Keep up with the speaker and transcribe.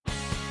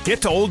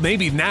Get to Old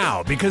Navy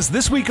now because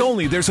this week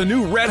only there's a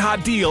new red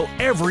hot deal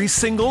every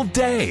single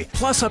day.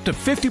 Plus up to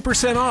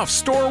 50% off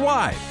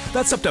store-wide.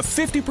 That's up to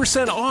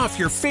 50% off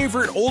your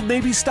favorite Old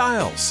Navy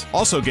styles.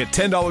 Also get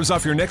 $10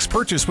 off your next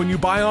purchase when you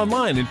buy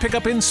online and pick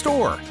up in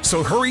store.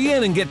 So hurry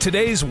in and get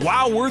today's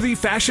wow-worthy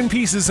fashion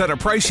pieces at a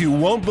price you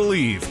won't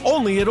believe.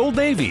 Only at Old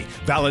Navy.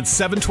 Valid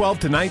 7/12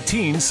 to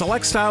 19.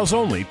 Select styles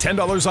only.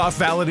 $10 off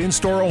valid in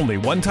store only.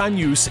 One-time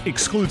use.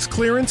 Excludes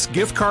clearance,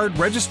 gift card,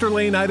 register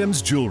lane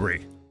items,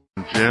 jewelry.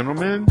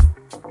 Gentlemen,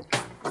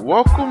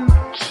 welcome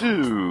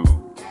to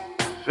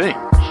Think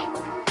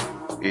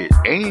It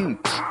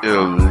Ain't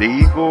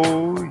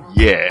Illegal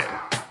Yet.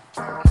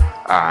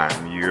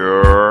 I'm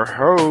your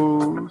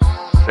host,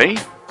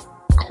 St.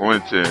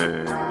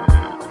 Clinton.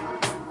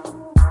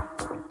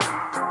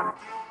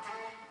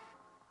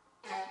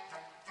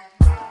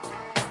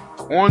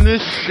 On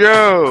this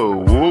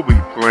show, we'll be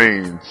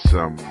playing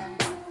some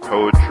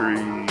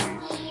poetry,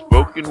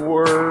 spoken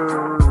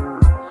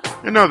word,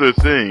 and other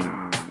things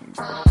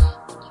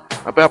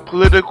about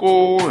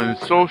political and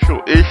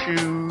social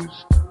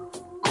issues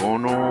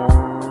going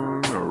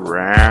on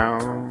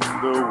around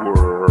the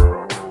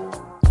world,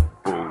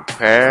 both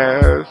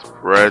past,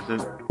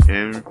 present,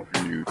 and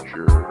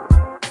future,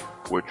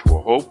 which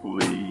will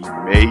hopefully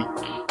make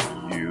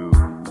you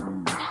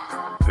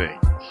think.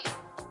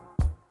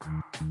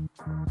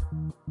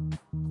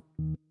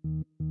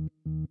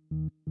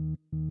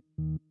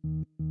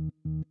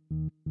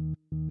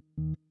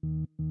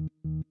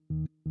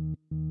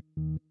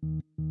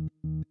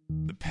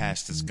 The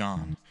past is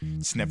gone.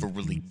 It's never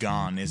really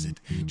gone, is it?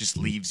 Just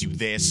leaves you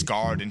there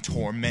scarred and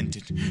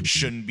tormented.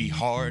 Shouldn't be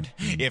hard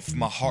if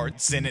my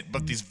heart's in it,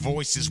 but these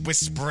voices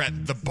whisper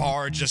at the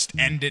bar, just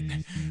end it.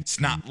 It's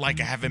not like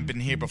I haven't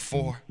been here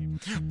before.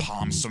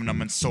 Palms so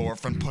numb and sore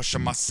from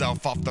pushing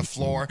myself off the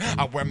floor.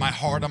 I wear my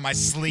heart on my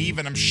sleeve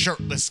and I'm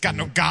shirtless. Got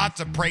no God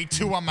to pray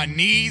to, on my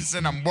knees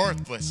and I'm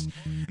worthless.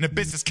 And a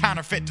business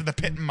counterfeit to the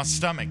pit in my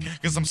stomach,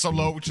 cause I'm so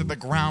low to the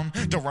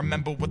ground, don't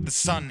remember what the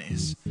sun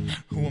is.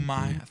 Who am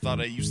I? I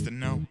thought I used to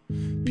know.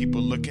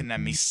 People looking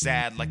at me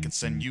sad like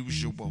it's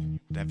unusual.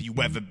 But have you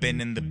ever been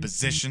in the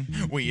position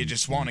where you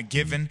just wanna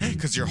give in?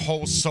 Cause your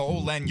whole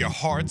soul and your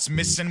heart's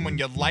missing when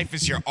your life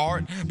is your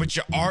art, but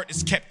your art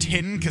is kept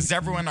hidden cause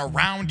everyone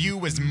around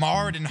you is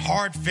marred in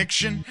hard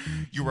fiction?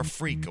 You're a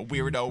freak, a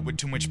weirdo with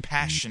too much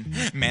passion.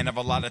 Man of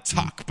a lot of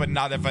talk, but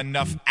not of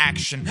enough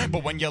action.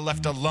 But when you're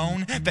left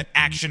alone, that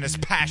action is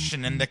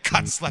passion, and the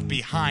cuts left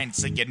behind,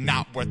 so you're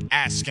not worth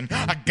asking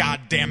a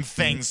goddamn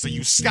thing. So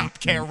you stop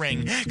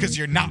caring, cause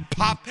you're not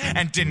pop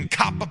and didn't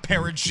cop a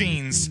pair of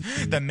jeans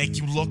that make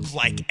you look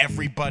like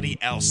everybody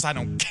else. I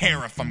don't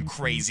care if I'm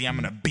crazy, I'm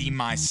gonna be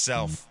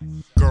myself.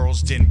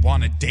 Girls didn't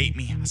wanna date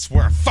me, I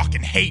swear I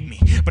fucking hate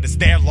me, but it's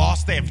their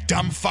loss, they have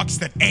dumb fucks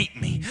that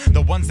ain't me.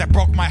 The ones that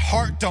broke my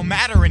heart don't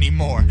matter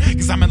anymore,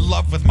 cause I'm in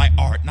love with my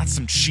art, not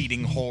some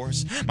cheating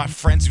whores. My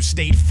friends who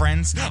stayed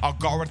friends, I'll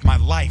guard with my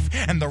life,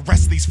 and the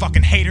rest of these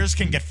fucking haters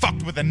can get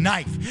fucked with a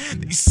knife.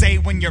 They say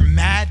when you're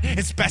mad,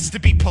 it's best to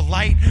be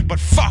polite, but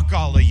fuck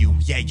all of you,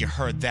 yeah, you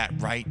heard that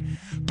right.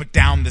 Put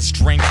down this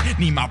drink,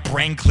 need my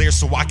brain clear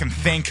so I can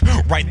think.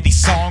 Write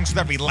these songs with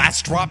every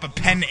last drop of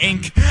pen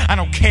ink. I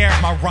don't care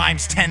if my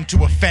rhymes tend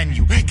to offend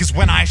you, cause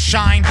when I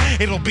shine,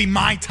 it'll be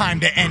my time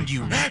to end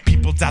you.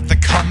 People doubt the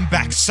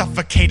comeback,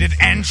 suffocated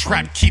and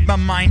trapped. Keep my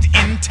mind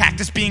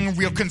intact as being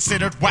real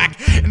considered whack.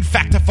 In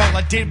fact, if all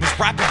I did was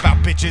rap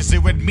about bitches, it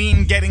would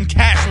mean getting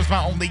cash was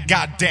my only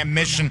goddamn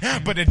mission.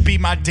 But it'd be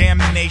my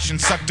damnation,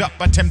 sucked up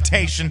by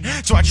temptation.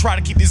 So I try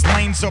to keep these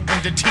lanes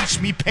open to teach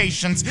me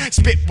patience.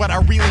 Spit what I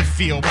really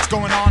feel, what's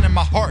going on in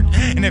my heart.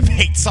 And if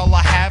hate's all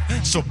I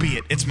have, so be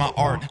it, it's my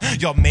art.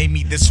 Y'all made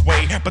me this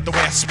way, but the way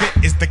I spit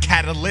is the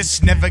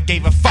catalyst. Never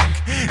gave a fuck,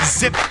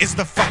 zip is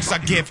the fucks I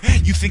give.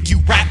 You think you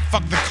rap,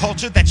 fuck the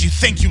culture that you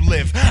think you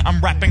live.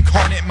 I'm rap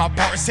incarnate, my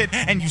bars hit,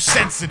 and you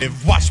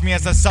sensitive. Watch me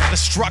as I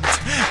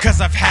self-destruct,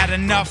 cause I've had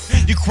enough.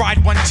 You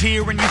cried one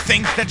tear and you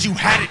think that you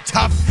had it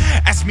tough.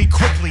 Ask me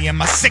quickly,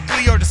 am I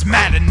sickly or just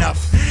mad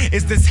enough?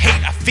 Is this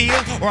hate I feel,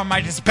 or am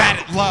I just bad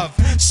at love?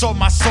 Sold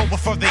my soul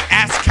before they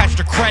asked, catch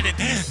the credit.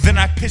 Then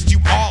I pissed you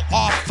all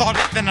off, thought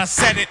it, then I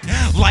said it.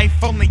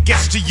 Life only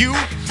gets to you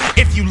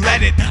if you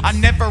let it. I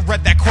never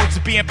read that quote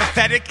to be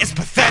empathetic, it's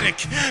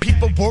pathetic.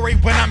 People worry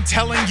when I'm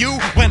telling you,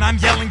 when I'm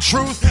yelling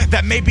truth,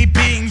 that maybe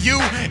being you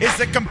is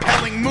a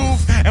compelling move.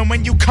 And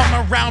when you come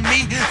around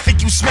me,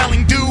 think you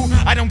smelling dew.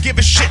 I don't give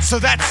a shit, so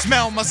that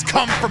smell must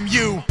come from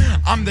you.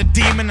 I'm the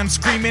demon, I'm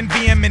screaming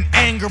vehement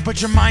anger,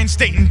 but your mind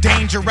state in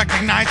danger,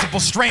 recognizable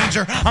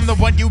stranger. I'm the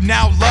one you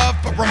now love,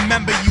 but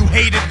remember you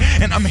hated,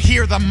 and I'm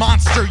here, the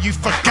monster you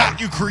forgot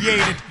you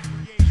created.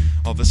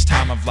 All this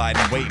time I've lied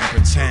and wait and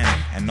pretend,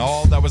 and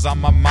all that was on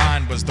my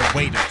mind was the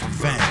weight of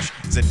revenge.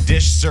 It's a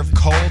dish served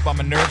cold, but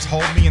my nerves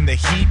hold me in the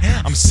heat.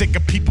 I'm sick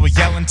of people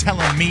yelling,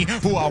 telling me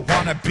who I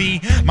wanna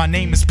be. My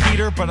name is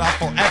Peter, but I'll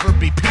forever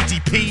be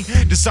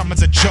PTP. To some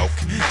it's a joke,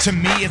 to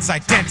me it's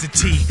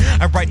identity.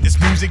 I write this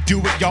music, do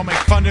it, y'all make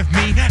fun of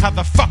me. How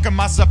the fuck am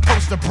I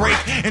supposed to break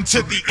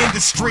into the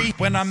industry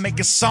when I make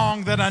a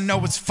song that I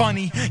know is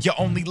funny? You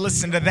only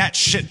listen to that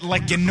shit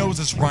like your nose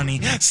is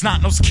runny.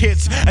 Snot-nosed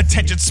kids,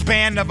 attention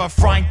span of a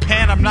frying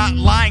pan. I'm not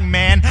lying,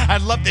 man, I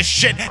love this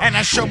shit and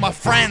I show my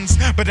friends.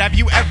 But have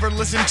you ever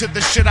listened to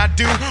the shit I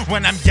do?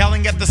 When I'm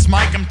yelling at this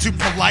mic, I'm too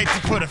polite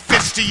to put a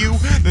fist to you.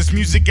 This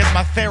music is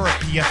my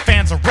therapy, a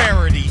fan's a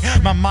rarity.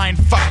 My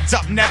mind fucked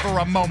up, never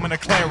a moment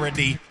of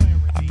clarity.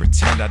 I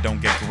pretend I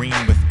don't get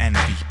green with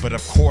envy, but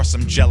of course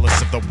I'm jealous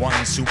of the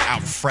ones who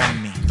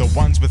out-friend me. The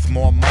ones with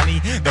more money,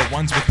 the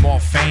ones with more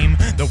fame,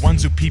 the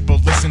ones who people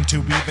listen to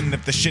even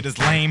if the shit is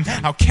lame.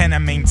 How can I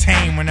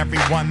maintain when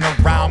everyone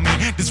around me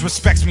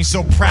disrespects me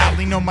so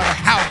proudly, no matter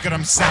how good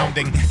I'm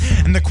sounding?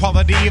 And the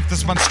quality of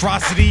this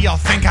monstrosity y'all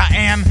think I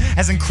am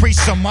has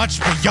increased so much,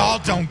 but y'all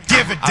don't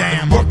give a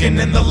damn. I've been working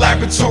in the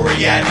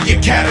laboratory, adding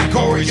your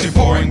categories. You're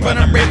boring, but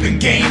I'm raping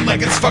game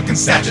like it's fucking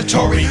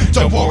statutory.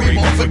 Don't worry,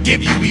 won't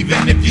forgive you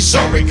even if you're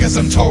sorry, cause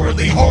I'm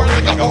totally horror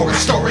like a horror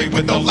story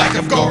with no lack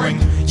of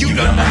goring. You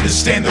don't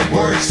understand the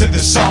words to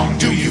this song,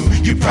 do you?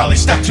 You probably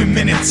stop 2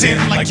 minutes in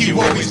like you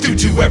always do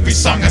to every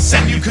song I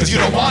send you, cause you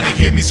don't wanna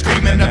hear me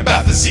screaming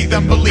about the see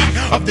them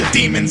belief of the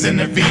demons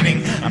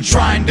intervening. I'm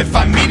trying to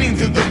find meaning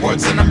through the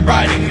words that I'm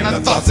writing, and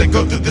the thoughts that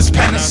go through this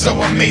pen are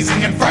so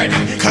amazing and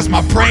frightening, cause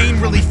my brain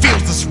really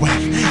feels this way.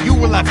 You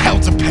will have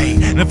hell to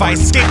pay, and if I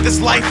escape this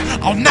life,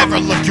 I'll never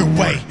look your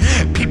way.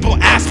 People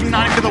ask me,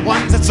 not even the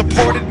ones that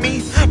supported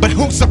me, but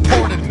who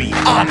supported me?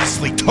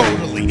 Honestly,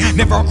 totally.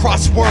 Never a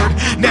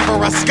crossword,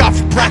 never a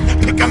scoffed breath.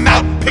 Pick 'em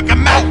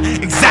out,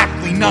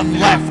 exactly none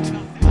left.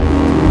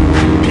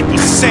 People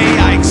say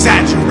I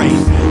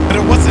exaggerate, but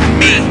it wasn't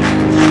me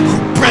who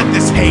bred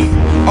this hate.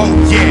 Oh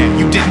yeah,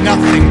 you did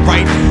nothing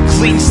right.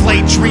 Clean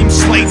slate, dream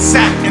slate,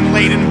 sat and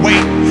laid in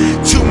wait.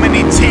 Too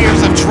many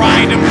tears, I've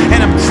dried them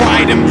and I've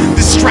cried them.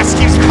 This stress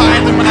keeps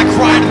piling when I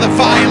cry to the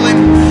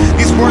violin.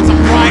 These words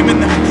I'm rhyming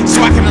them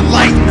so I can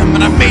enlighten them,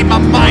 and I've made my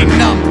mind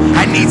numb.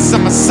 I need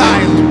some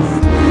asylum.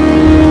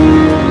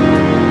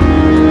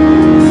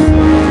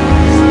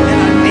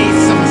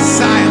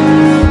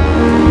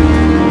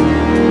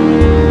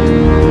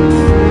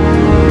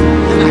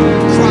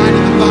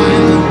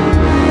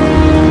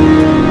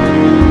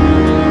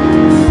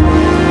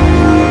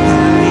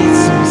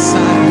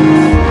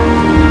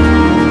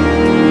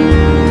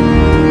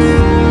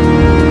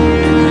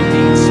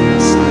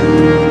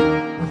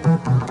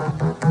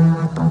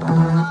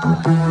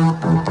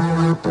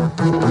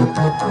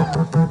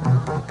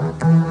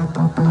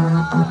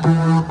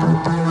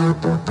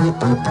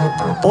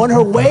 On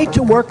her way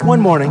to work one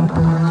morning,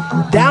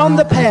 down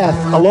the path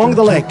along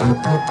the lake,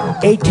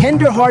 a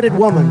tender-hearted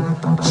woman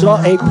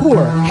saw a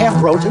poor,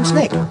 half-frozen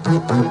snake.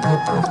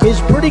 His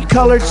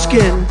pretty-colored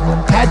skin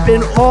had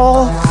been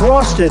all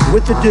frosted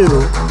with the dew.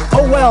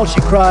 "Oh well,"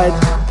 she cried,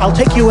 "I'll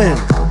take you in,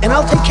 and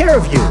I'll take care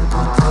of you.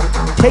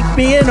 Take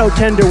me in, O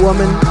tender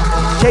woman.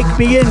 Take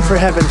me in, for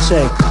heaven's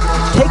sake.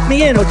 Take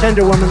me in, O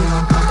tender woman,"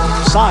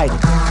 sighed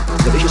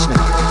the vicious snake.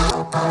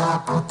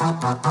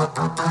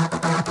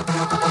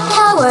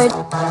 Coward.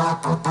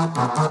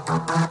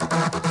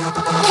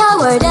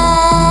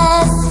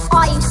 Cowardice.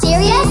 Are you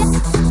serious?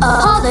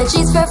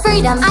 Apologies for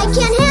freedom. I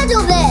can't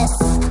handle this.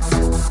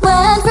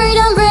 When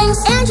freedom brings,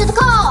 answer the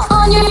call.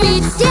 On your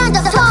feet, stand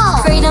up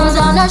tall. Freedom's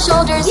on our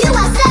shoulders.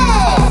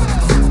 USA!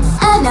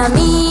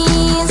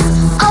 Enemies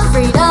of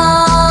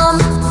freedom.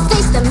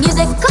 Face the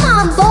music. Come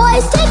on,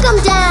 boys, take them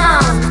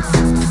down.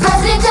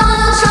 President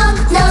Donald Trump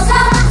knows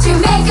how to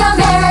make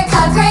America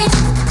great.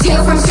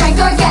 Steal from strength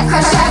or get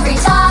crushed every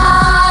time.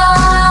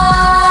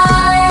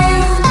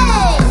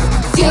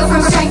 Steal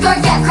from strength or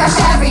get crushed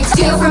every.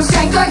 Steal from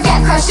strength or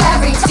get crushed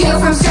every. Steal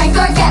from strength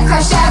or get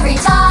crushed every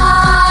time.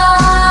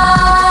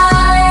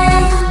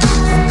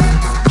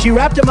 She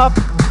wrapped him up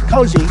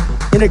cozy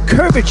in a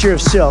curvature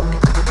of silk,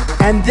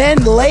 and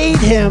then laid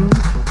him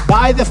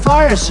by the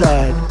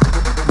fireside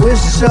with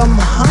some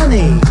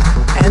honey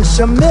and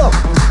some milk.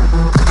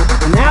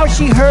 Now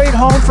she hurried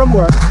home from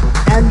work,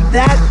 and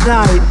that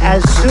night,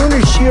 as soon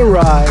as she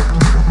arrived,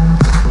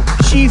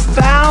 she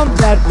found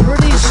that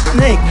pretty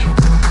snake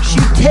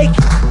she'd take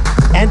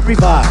and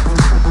revive.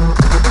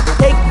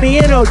 "Take me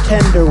in, O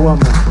tender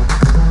woman,"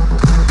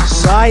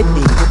 sighed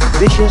the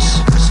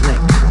vicious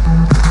snake.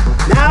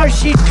 Now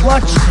she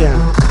clutched him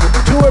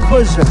to her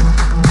bosom.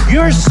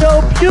 "You're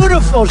so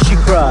beautiful," she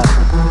cried.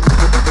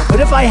 "But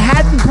if I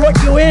hadn't brought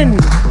you in,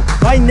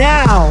 by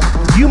now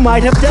you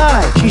might have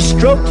died." She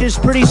stroked his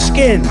pretty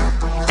skin,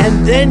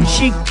 and then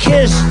she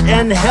kissed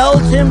and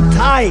held him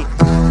tight.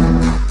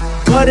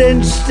 But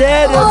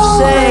instead of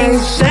saying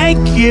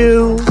thank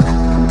you,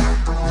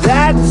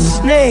 that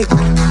snake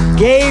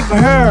gave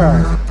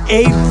her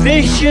a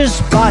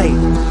vicious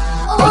bite.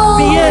 "Take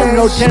me in,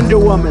 O tender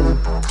woman.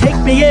 Take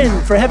me in,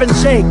 for heaven's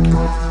sake.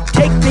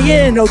 Take me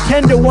in, O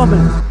tender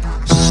woman.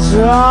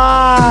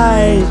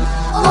 Slide,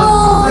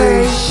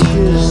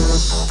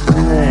 vicious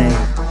snake.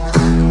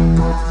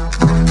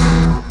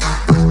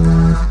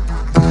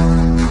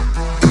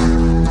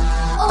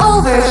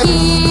 Over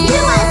here,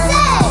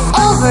 USA.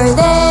 Over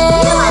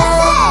there,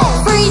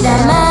 USA.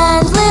 Freedom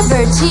and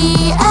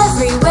liberty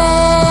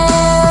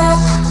everywhere.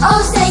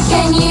 Oh, say,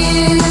 can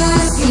you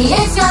see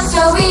it's not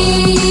so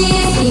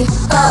easy?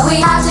 But we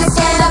have to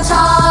stand up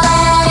tall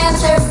and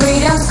answer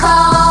freedom's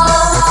call.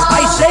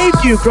 I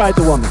saved you, cried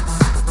the woman,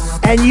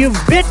 and you've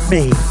bit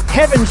me.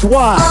 Heavens,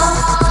 why?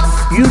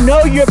 You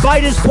know your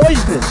bite is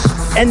poisonous,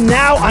 and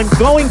now I'm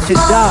going to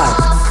die.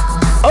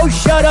 Oh,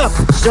 shut up,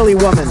 silly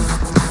woman,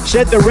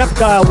 said the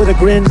reptile with a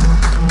grin.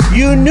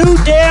 You knew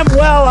damn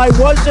well I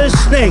was a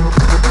snake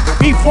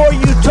before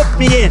you took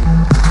me in.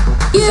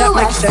 Does that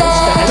make sense to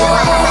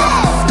anybody?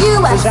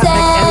 Does that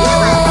make any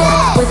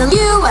sense? With a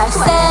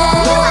USA.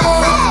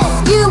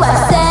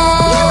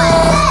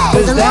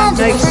 Does that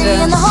make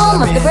sense? In the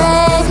home of the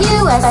brave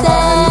USA.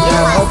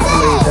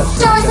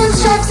 Stars and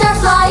stripes are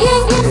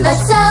flying.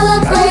 Let's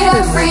celebrate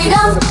our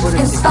freedom.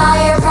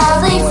 Inspire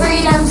proudly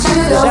freedom to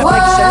the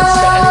world.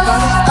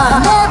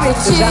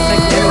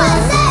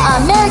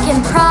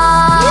 American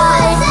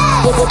pride.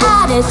 It's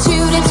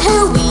attitude, it's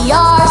who we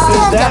are.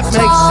 Stand up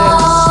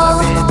tall.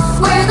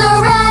 We're the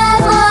red,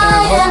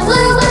 white, and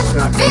blue.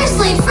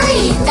 Fiercely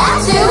free,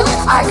 that's who.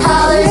 Our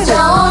colors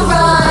don't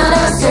run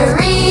us to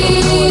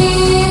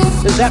read.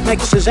 Does that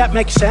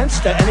make sense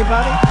to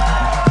anybody?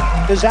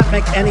 Does that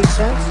make any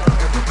sense?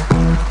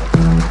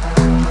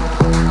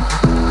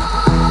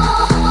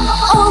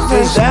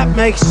 Does that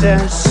make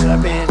sense? I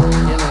mean,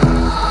 you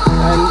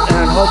know,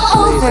 and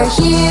hopefully over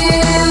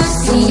here,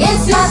 see,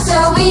 it's not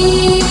so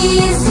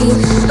easy,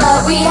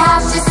 but we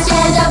have to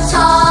stand up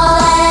tall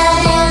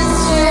and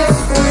answer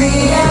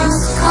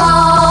freedom's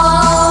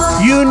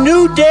call. You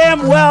knew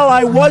damn well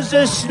I was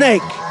a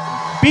snake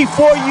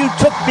before you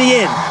took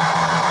me in.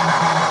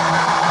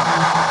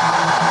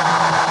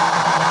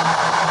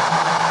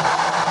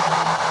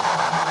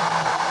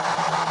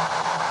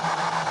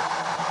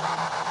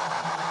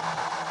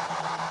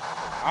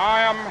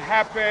 I am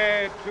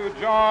happy to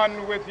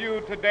join with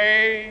you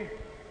today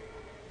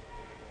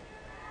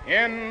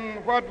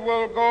in what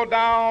will go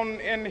down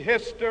in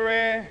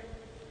history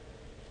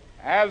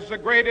as the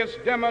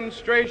greatest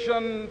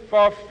demonstration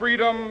for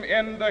freedom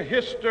in the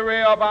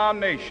history of our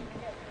nation.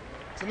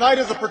 Tonight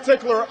is a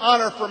particular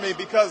honor for me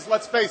because,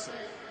 let's face it,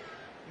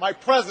 my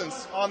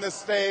presence on this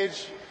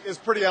stage is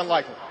pretty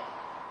unlikely.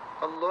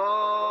 Allahu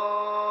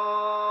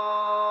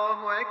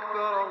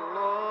Akbar,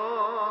 Allahu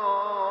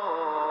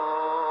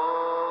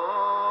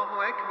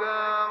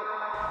Akbar.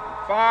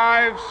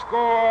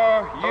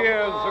 50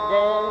 years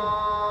ago,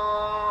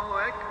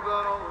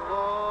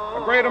 a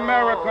great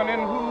American in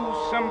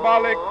whose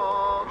symbolic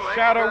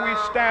shadow we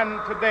stand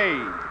today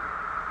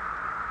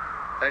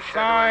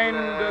signed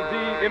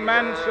the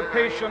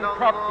Emancipation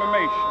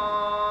Proclamation.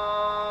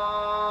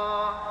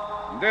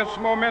 This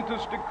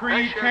momentous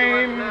decree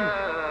came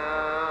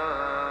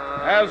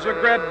as a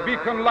great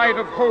beacon light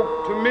of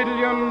hope to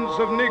millions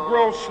of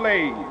Negro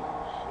slaves.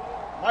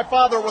 My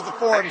father was a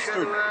foreign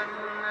student,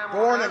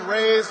 born and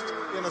raised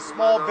in a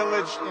small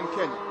village in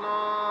Kenya.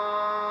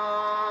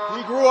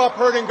 He grew up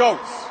herding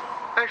goats,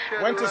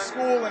 went to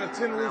school in a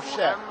tin roof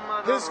shack.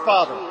 His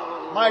father,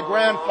 my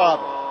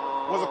grandfather,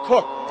 was a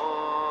cook,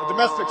 a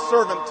domestic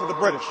servant to the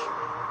British.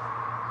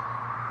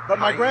 But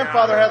my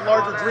grandfather had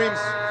larger dreams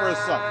for his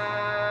son.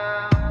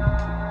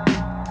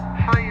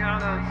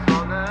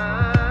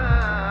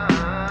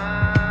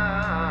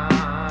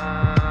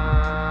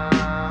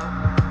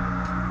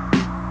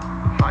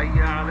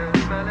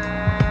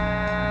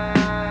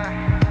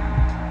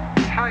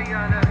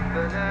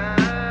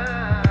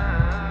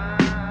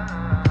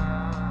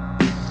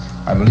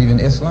 I believe in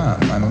Islam.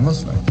 I'm a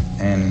Muslim,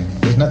 and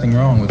there's nothing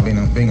wrong with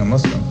being a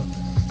Muslim.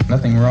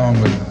 Nothing wrong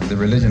with the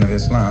religion of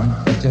Islam.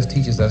 It just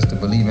teaches us to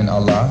believe in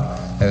Allah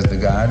as the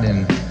God,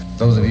 and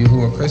those of you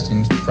who are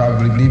Christians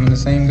probably believe in the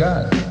same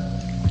God.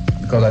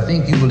 Because I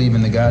think you believe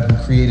in the God who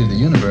created the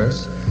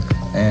universe,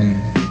 and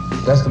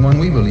that's the one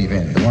we believe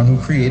in, the one who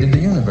created the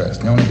universe.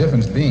 The only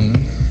difference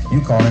being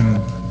you call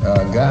him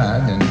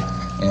God,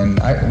 and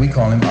we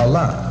call him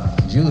Allah.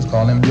 Jews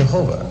call him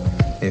Jehovah.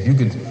 If you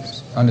could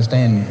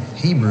understand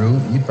Hebrew,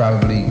 you'd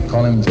probably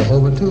call him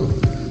Jehovah too.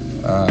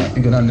 If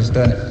you could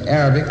understand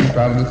Arabic, you'd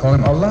probably call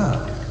him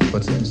Allah.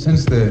 But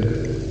since the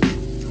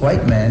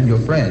white man, your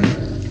friend,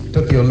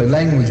 took your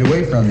language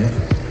away from you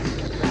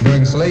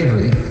during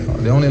slavery,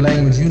 the only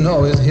language you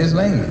know is his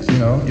language,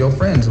 your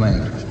friend's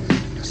language.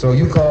 So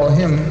you call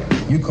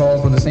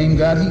for the same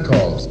God he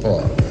calls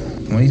for.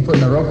 When he's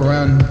putting a rope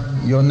around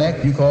your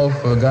neck, you call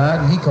for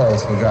God, he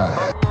calls for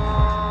God.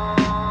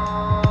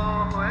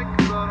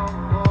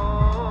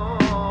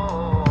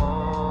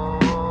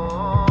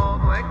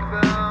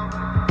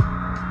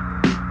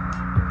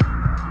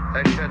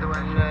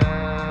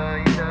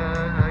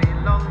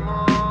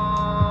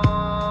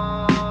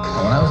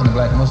 When I was in the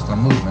Black Muslim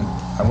movement,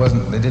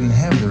 movement, they didn't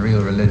have the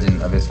real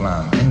religion of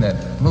Islam in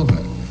that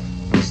movement.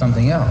 It was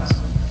something else.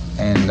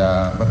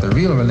 But the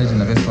real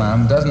religion of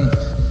Islam doesn't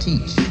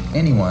teach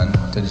anyone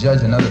to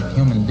judge another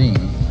human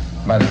being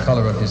by the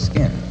color of his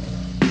skin.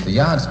 The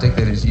yardstick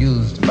that is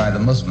used by the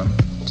Muslim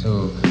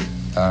to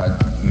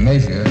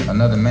measure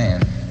another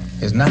man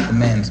is not the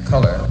man's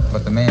color,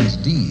 but the man's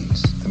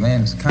deeds, the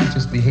man's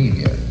conscious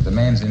behavior, the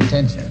man's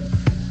intention.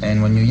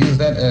 And when you use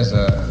that as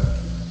a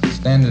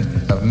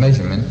standard of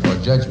measurement or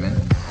judgment,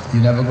 you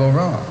never go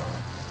wrong.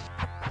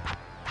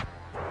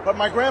 But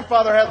my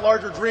grandfather had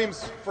larger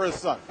dreams for his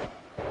son.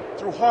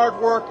 Through hard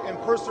work and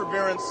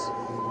perseverance,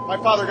 my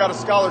father got a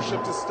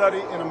scholarship to study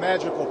in a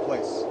magical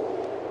place,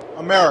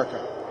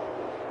 America.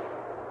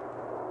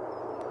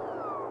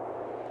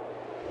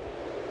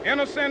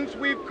 In a sense,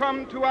 we've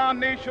come to our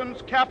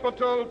nation's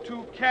capital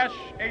to cash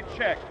a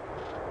check.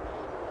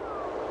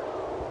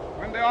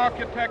 When the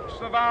architects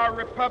of our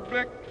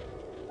republic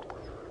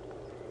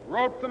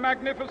wrote the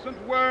magnificent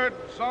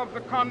words of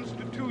the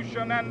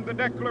Constitution and the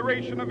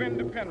Declaration of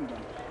Independence,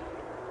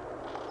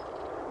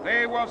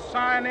 they were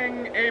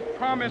signing a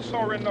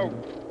promissory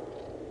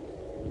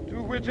note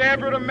to which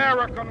every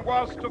American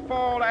was to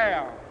fall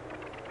heir.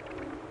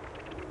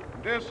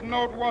 This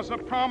note was a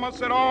promise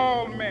that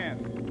all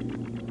men,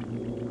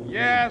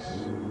 yes,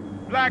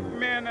 black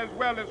men as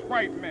well as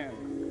white men,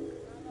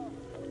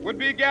 would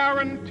be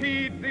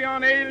guaranteed the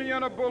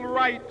unalienable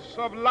rights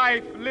of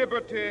life,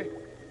 liberty,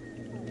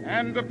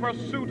 and the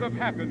pursuit of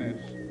happiness.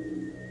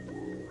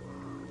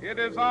 It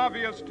is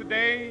obvious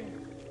today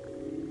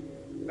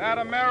that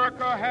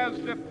America has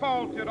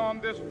defaulted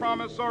on this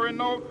promissory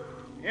note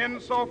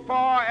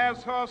insofar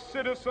as her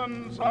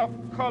citizens of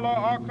color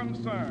are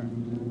concerned.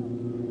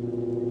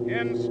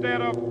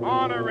 Instead of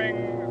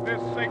honoring this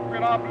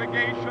sacred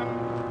obligation,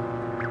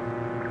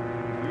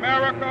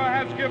 America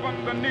has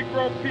given the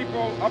Negro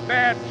people a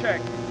bad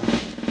check,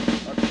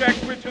 a check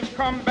which has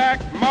come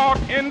back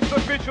marked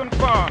insufficient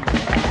funds.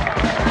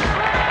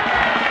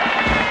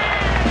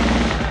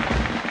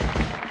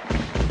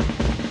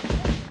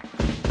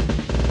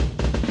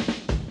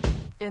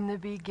 In the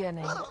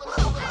beginning.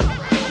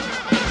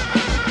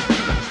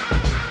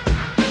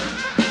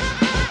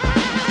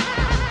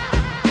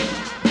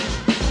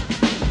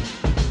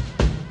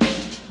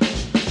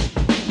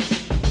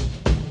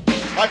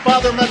 My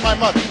father met my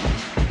mother.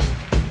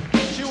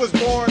 She was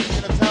born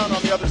in a town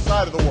on the other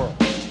side of the world,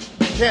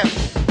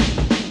 Kansas.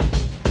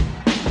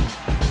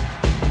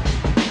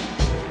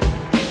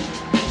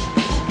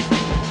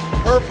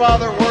 Her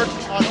father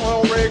worked on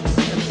oil rigs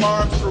and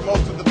farms through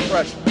most of the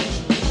Depression.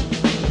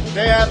 The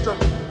day after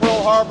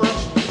Pearl Harbor,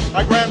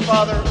 my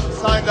grandfather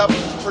signed up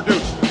for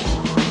duty.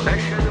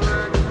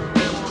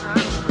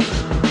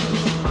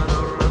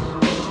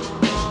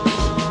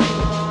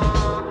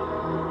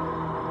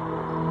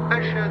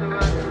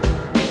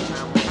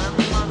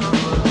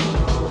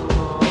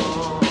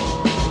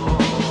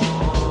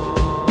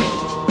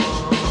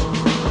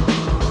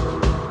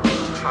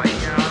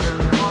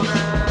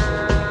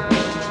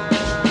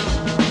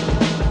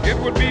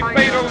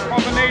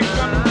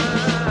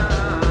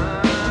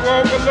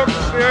 Overlook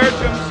the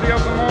urgency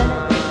of the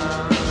moment.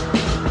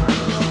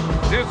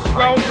 This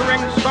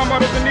sweltering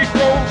summit of the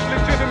Negro's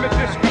legitimate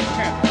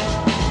discontent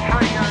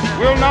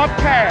will not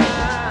pass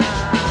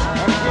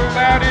until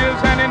that is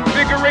an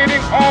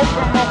invigorating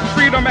autumn of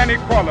freedom and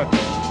equality.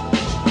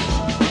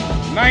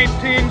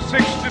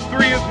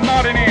 1963 is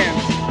not an end,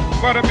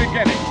 but a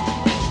beginning.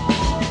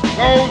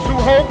 Those who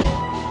hope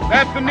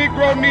that the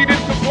Negro needed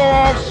to blow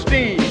off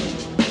steam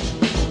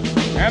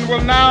and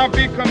will now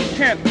be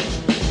content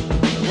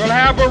will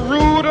have a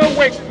rude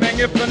awakening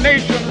if the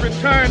nation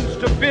returns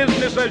to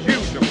business as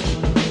usual.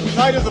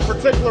 Tonight is a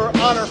particular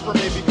honor for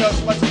me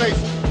because, let's face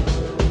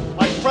it,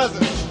 my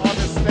presence on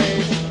this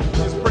stage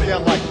is pretty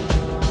unlikely.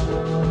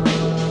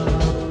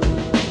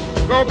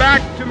 Go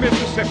back to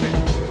Mississippi.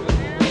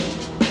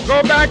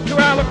 Go back to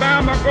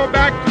Alabama. Go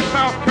back to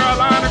South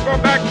Carolina. Go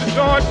back to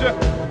Georgia.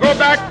 Go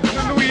back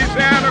to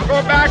Louisiana.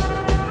 Go back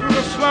to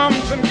the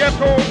slums and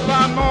ghettos of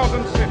our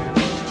northern cities.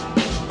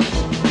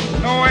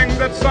 Knowing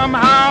that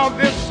somehow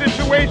this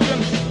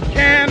situation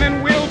can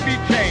and will be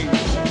changed.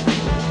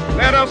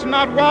 Let us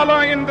not wallow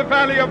in the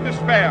valley of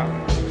despair.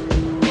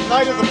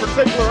 Tonight is a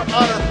particular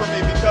honor for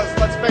me because,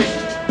 let's face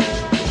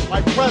it,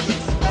 my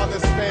presence on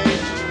this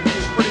stage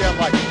is pretty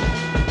unlikely.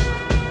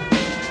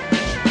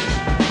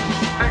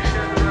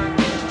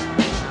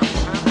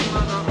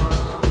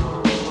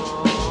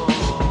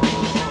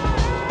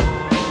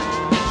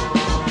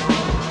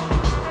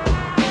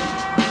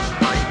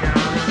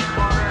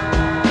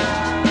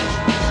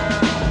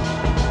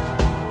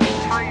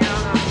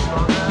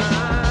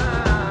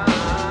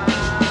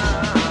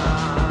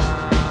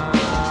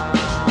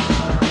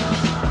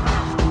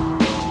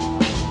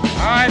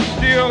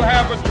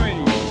 Have a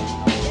dream.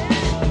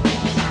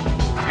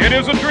 It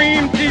is a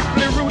dream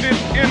deeply rooted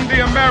in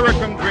the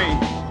American dream.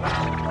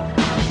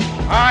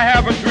 I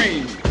have a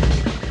dream.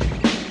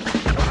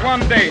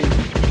 One day,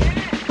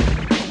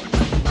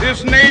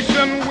 this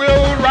nation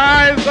will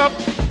rise up,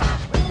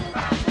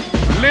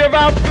 live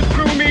out the dream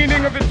true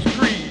meaning of its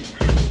creed.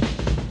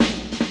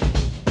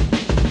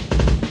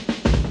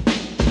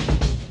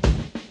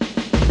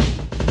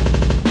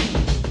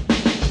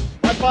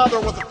 My father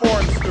was a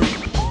foreign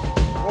student,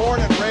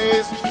 born and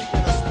raised in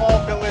a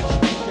small village in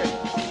Kenya.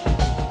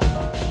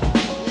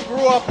 He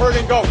grew up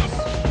herding goats,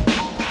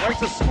 went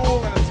to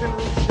school in a tin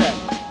roof shed.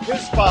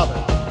 His father,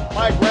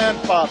 my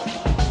grandfather,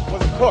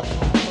 was a cook,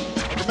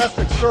 a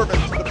domestic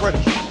servant to the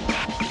British.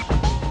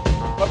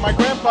 But my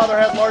grandfather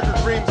had larger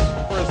dreams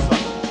for his son.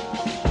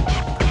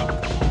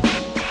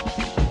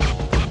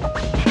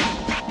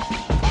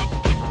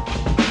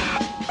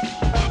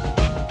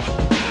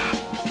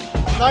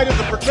 Tonight is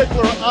a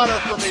particular honor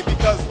for me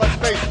because, let's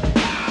face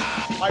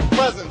it, my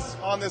presence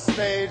on this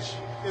stage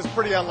is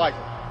pretty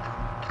unlikely.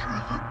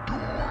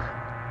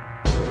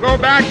 Go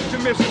back to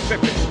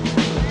Mississippi.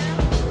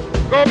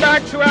 Go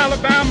back to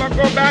Alabama.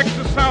 Go back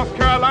to South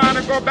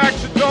Carolina. Go back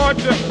to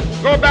Georgia.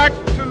 Go back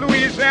to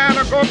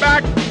Louisiana. Go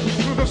back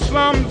to the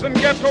slums and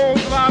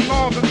ghettos of our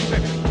northern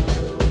cities.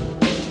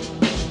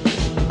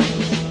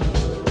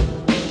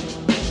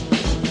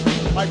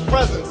 My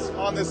presence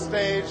on this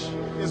stage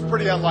is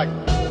pretty unlikely.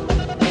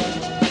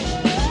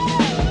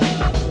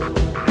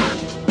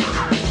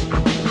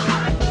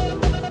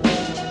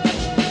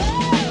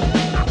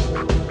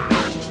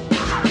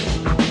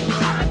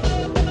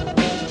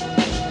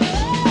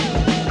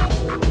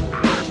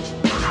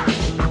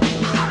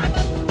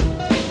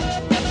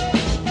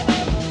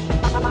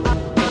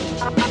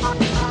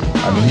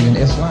 I believe in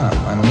Islam.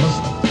 I'm a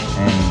Muslim,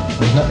 and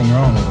there's nothing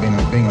wrong with being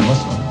a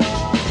Muslim.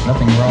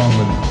 Nothing wrong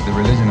with the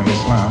religion of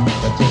Islam.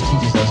 That just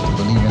teaches us to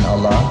believe in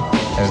Allah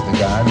as the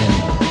God, and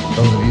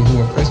those of you who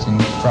are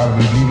Christians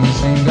probably believe in the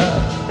same God.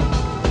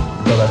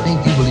 Because I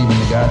think you believe in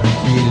the God who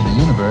created the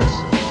universe,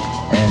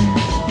 and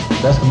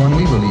that's the one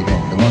we believe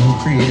in, the one who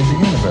created the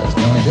universe.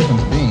 The only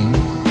difference being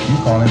you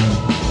call him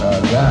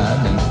God,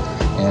 and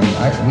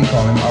we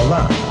call him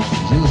Allah.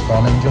 Jews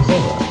call him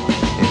Jehovah.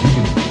 If you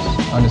could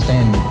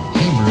understand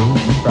Hebrew,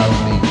 we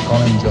probably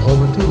call him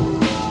Jehovah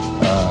too.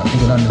 If you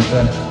can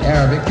understand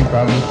Arabic, you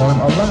probably call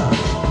him Allah.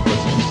 But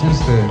since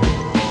the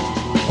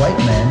white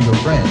man, your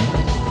friend,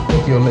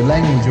 took your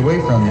language away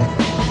from you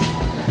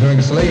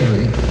during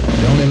slavery,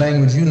 the only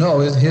language you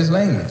know is his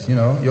language,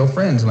 your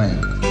friend's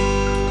language.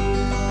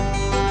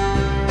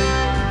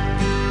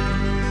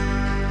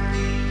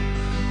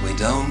 We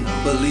don't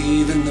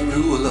believe in the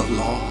rule of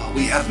law.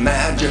 We have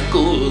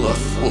magical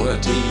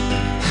authority.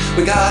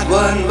 We got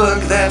one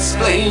book that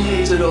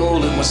explains it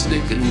all, and we're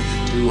sticking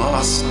to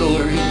our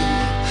story.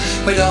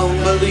 We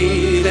don't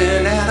believe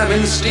in Adam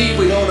and Steve.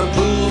 We don't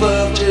approve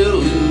of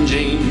Jill and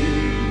Jane.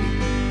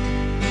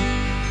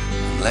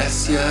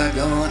 Unless you're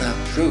gonna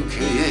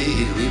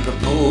procreate, we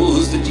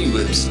propose that you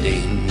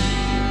abstain.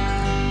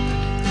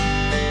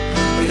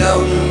 We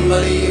don't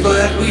believe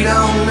what we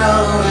don't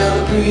know till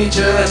the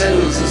preacher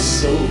tells us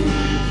so.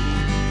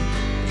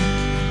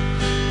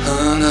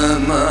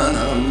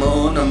 I'm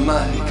on a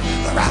mic,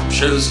 the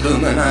rapture's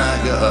coming,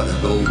 I gotta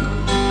go.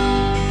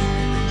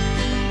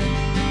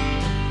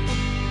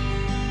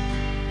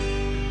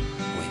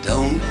 We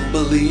don't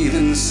believe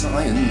in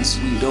science,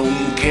 we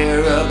don't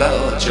care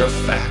about your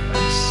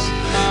facts.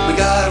 We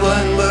got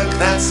one book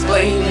that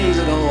explains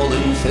it all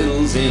and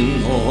fills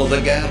in all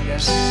the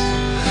gaps.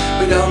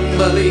 We don't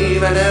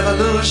believe in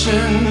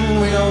evolution,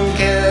 we don't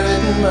care,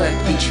 it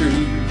might be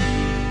true.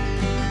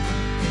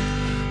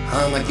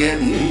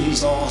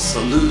 Armageddon's our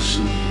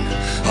solution,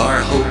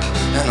 our hope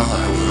and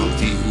our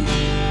worldview.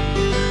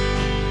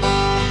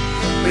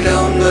 We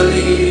don't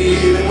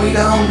believe and we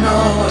don't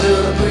know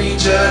till the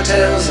preacher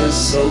tells us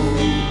so.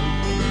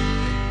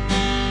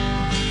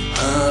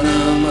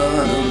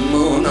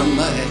 On a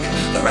mic,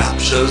 the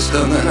rapture's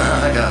coming,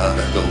 I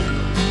gotta go.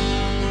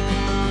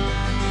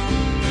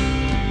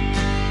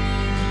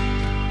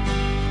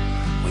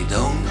 We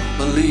don't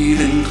believe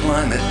in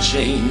climate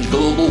change,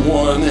 global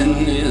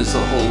warming is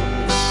a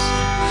hoax.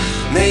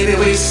 Maybe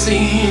we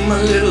seem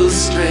a little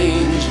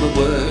strange, but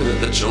we're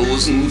the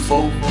chosen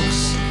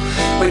folks.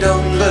 We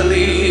don't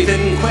believe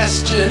in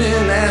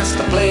questioning, that's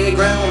the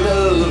playground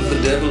of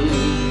the devil.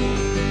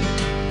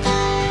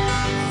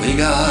 We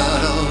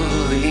got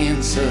all the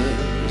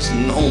answers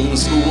and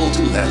homeschool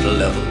to that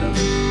level.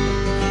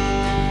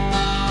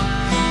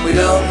 We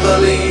don't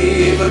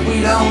believe, but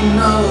we don't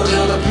know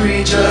till the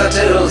preacher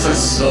tells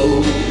us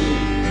so.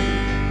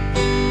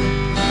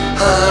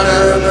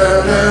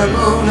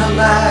 On a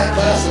mic,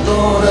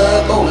 Barcelona,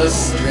 bonus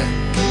track.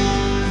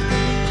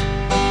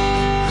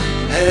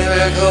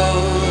 Jericho,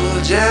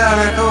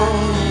 Jericho,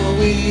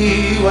 we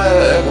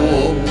were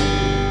home.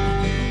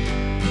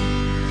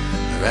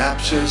 The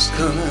rapture's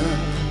coming,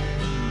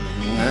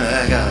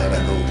 I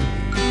gotta go.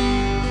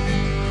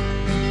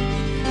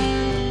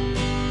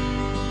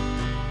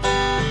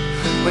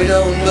 We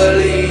don't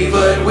believe,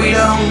 but we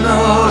don't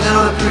know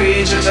till the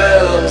preacher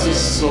tells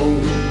us so.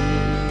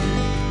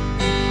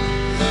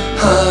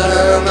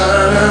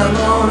 I'm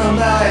on a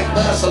mic,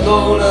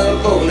 Barcelona,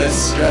 bonus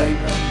stripe.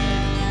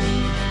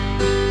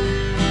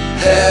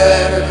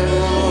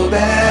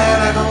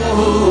 Better go,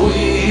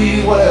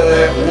 we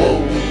were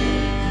woe.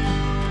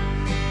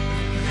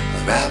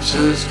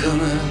 rapture's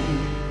coming,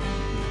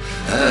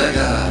 I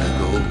gotta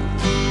go.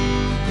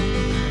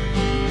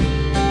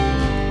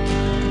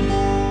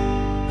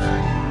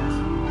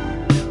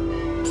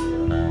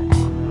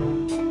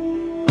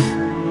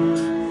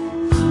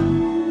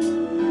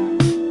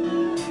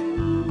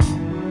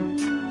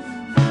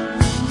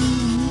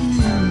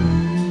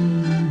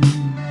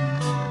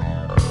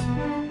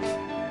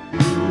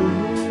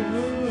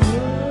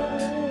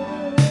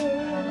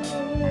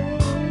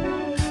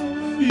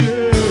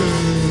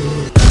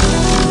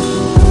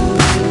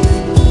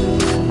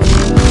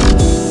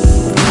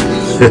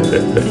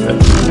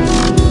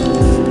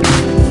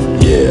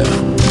 Yeah.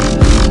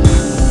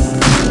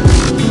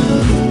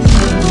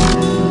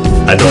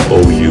 I don't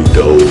owe you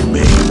to owe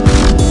me.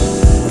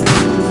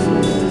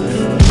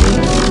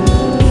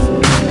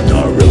 No,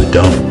 I really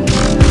don't.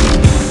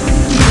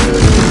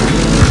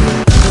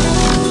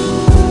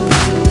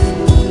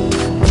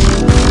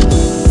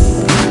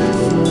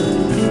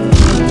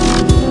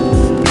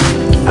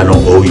 I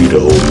don't owe you to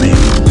owe me.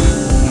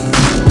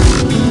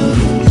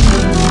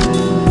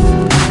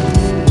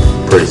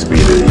 Praise be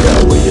to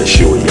Yahweh,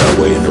 Yeshua,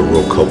 Yahweh, and the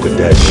Ruach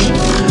HaKodesh.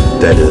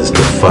 That is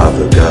the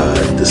Father God,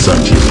 the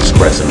Son Jesus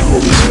Christ, and the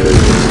Holy Spirit.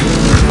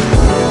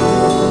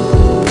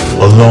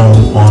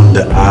 Alone on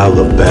the Isle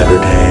of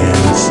Battered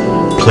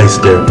Hands,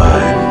 placed there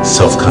by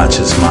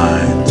self-conscious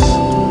minds,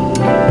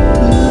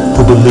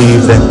 who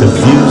believe that the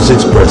views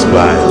expressed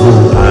by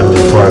who I'm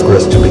in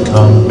progress to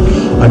become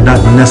are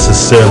not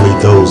necessarily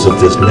those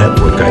of this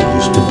network I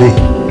used to be.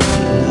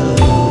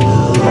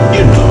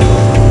 You know,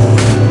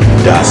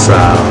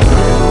 docile,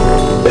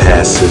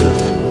 passive,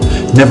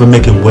 never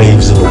making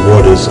waves in the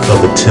waters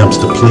of attempts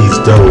to please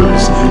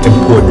those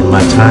important in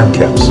my time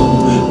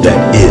capsule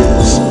that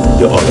is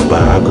your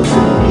autobiography.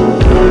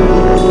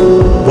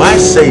 Why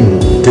say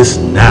this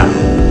now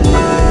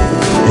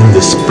in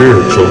the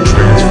spiritual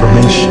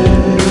transformation?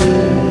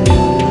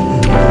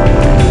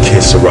 Que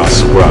sera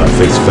sera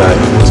face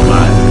value was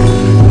my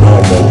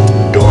normal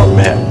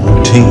doormat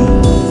routine,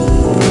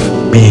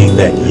 being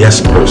that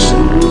yes person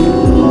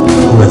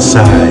who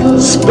inside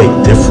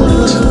spake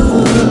different.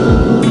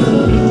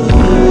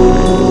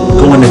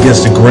 Going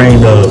against the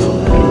grain of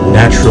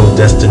natural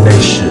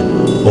destination.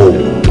 Oh,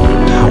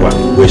 how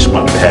I wish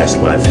my past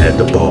life had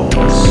the balls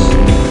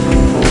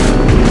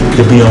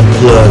to be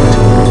unplugged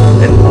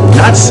and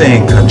not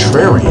saying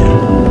contrarian,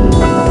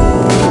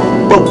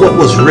 but what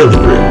was really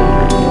real.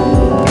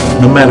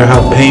 No matter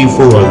how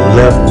painful or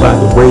left by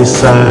the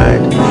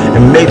wayside,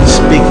 and maybe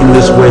speaking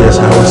this way is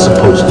how it's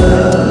supposed to be,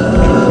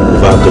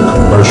 without the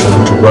commercial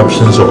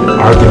interruptions or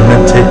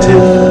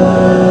argumentative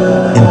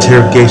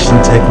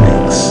interrogation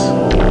techniques.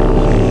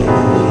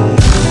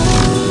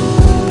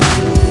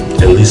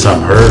 At least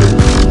I'm heard,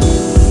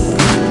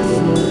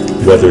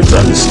 whether it's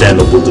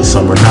understandable to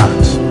some or not.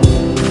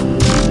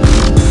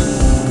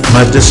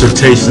 My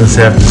dissertations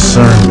have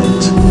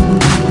discernment.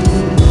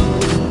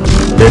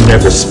 They're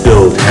never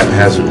spilled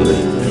haphazardly.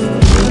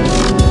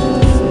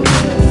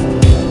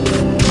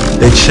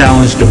 They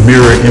challenge the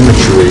mirror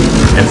imagery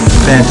and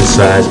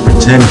fantasize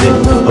pretending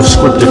of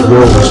scripted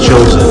role was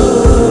chosen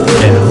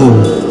and who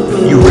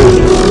you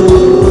really are.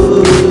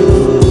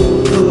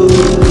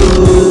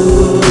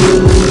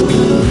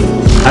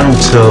 I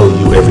don't tell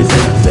you everything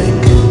I think.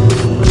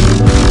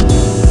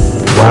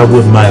 Why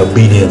would my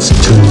obedience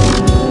to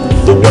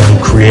the one who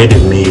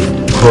created me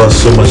cause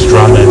so much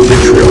drama and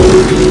vitriol?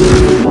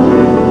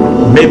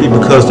 Maybe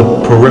because the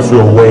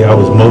peripheral way I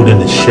was molded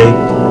and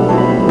shaped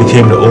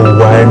became the old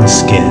Y in the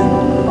skin,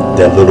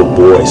 that little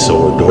boy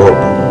so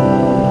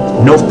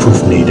adorable. No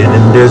proof needed,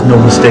 and there's no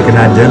mistaken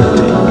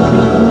identity.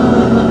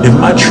 If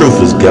my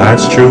truth is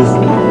God's truth,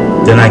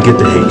 then I get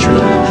the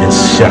hatred and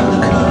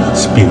shock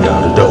spewed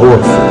out of the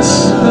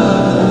orifice.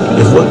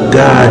 If what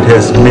God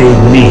has made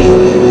me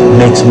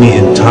makes me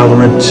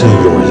intolerant to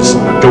your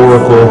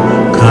historical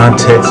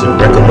context and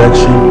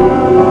recollection,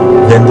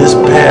 then this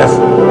path,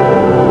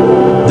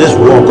 this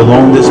walk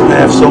along this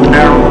path so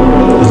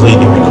narrow is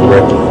leading me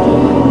correctly.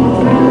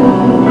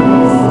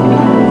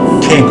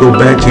 Can't go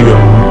back to your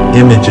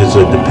images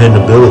of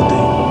dependability.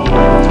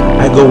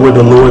 I go where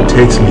the Lord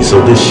takes me, so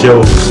this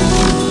shows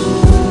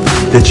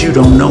that you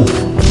don't know.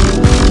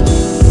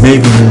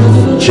 Maybe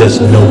you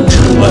just know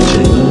too much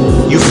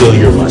and you feel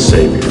you're my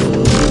savior.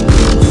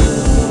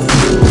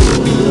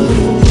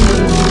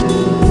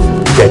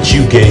 That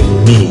you gave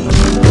me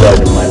blood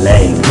in my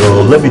name.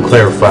 Well, let me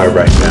clarify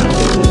right now.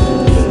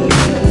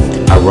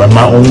 I run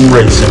my own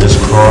race in this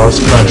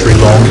cross-country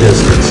long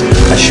distance.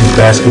 I shoot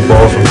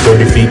basketball from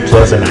 30 feet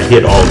plus and I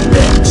hit all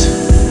nets.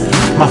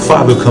 My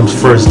father comes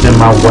first, then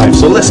my wife,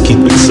 so let's keep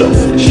it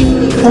selfish.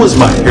 Who is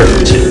my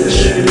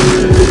heritage?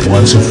 The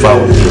ones who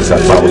follow me as I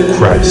follow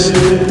Christ.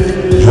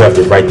 You have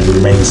the right to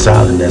remain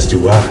silent, as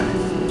do I.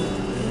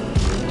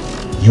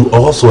 You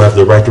also have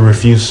the right to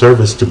refuse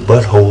service to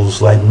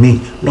buttholes like me.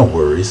 No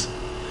worries.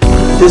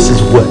 This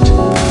is what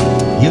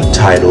you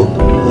titled,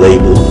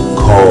 labeled,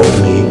 called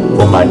me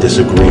for my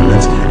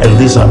disagreements. At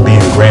least I'm being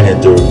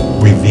granted the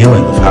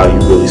revealing of how you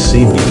really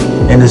see me,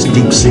 and it's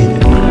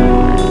deep-seated.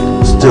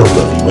 Still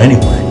love you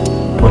anyway.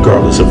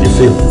 regardless of your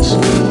feelings.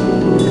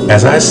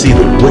 As I see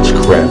the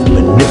witchcraft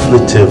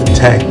manipulative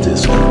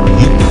tactics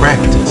you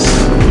practice,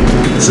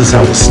 this is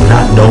how a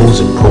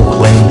snot-nosed and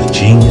proclaimed a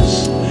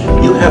genius.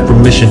 You have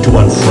permission to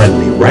unfriend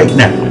me right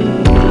now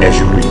as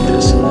you read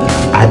this.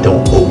 I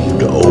don't owe you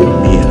to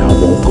old me, and I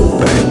won't go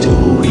back to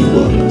who he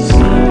was.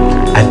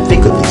 I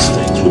think of these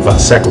things without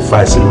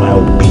sacrificing my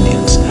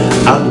obedience.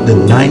 Out of the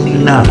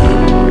 99,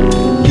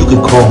 you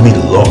can call me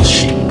the lost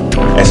sheep.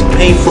 As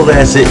painful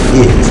as it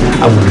is,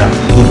 I will not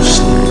lose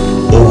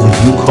sleep over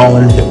you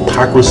calling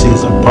hypocrisy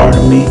as a part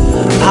of me.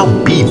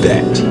 I'll be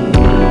that.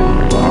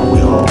 Are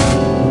we all?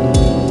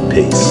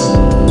 Peace.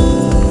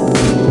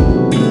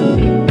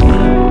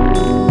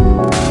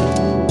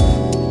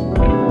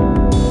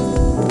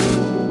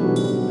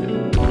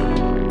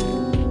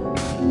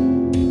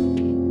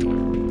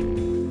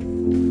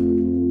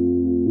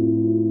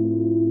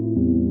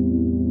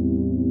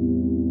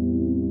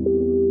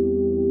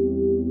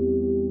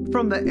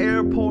 From the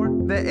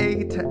airport, the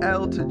A to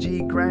L to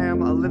G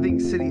Graham, a living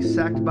city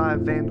sacked by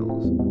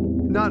vandals.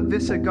 Not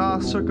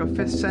Visigoth circa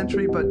 5th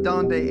century, but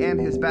Donde and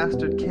his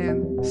bastard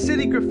kin.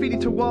 City graffiti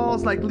to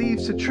walls like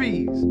leaves to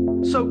trees.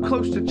 So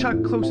close to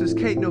Chuck, close as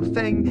Kate, no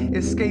thing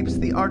escapes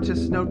the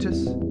artist's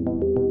notice.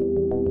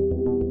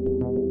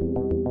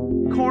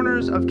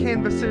 Corners of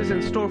canvases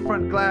and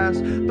storefront glass,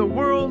 the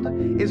world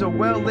is a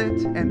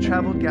well-lit and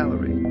traveled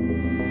gallery.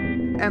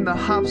 And the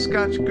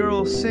hopscotch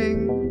girls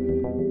sing,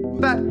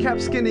 fat cap,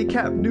 skinny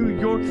cap, New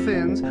York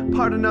thins.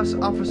 Pardon us,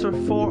 officer,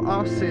 for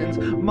our sins.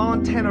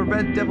 Montana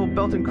red devil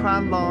belt and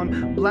crown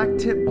lawn. Black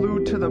tip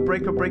blue to the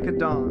break of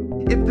dawn.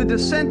 If the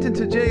descent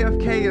into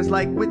JFK is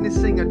like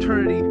witnessing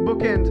eternity,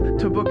 bookend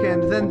to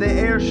bookend, then the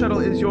air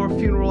shuttle is your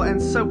funeral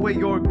and Subway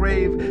your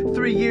grave.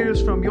 3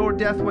 years from your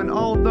death, when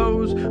all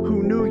those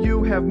who knew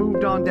you have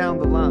moved on down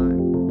the line.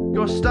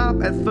 Your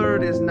stop at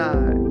 3rd is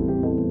nigh,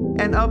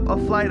 and up a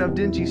flight of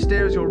dingy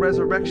stairs your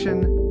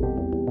resurrection.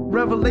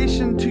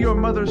 Revelation to your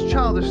mother's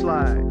childish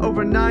lie.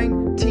 Over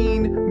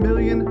 19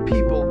 million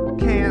people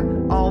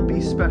can't all be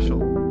special.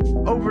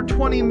 Over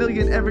 20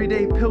 million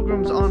everyday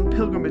pilgrims on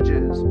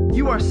pilgrimages.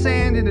 You are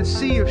sand in a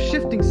sea of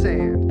shifting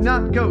sand,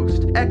 not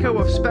ghost, echo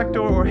of spectre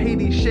or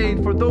Hades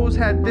shade. For those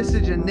had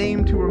visage and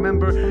name to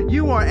remember,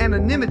 you are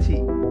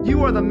anonymity.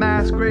 You are the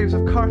mass graves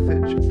of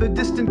Carthage, the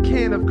distant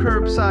kin of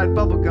curbside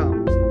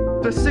bubblegum.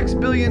 The 6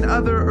 billion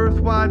other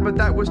earthwide, but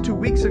that was 2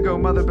 weeks ago,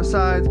 mother,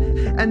 besides.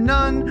 And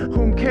none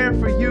whom care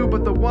for you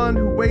but the one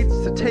who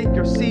waits to take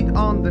your seat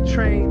on the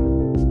train,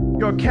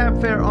 your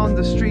cab fare on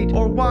the street,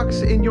 or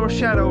walks in your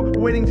shadow,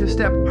 waiting to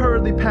step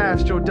hurriedly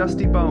past your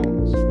dusty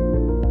bones.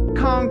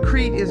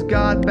 Concrete is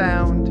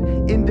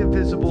God-bound,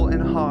 indivisible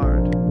and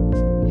hard.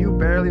 You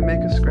barely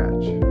make a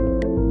scratch.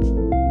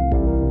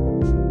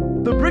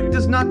 The brick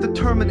does not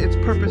determine its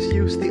purpose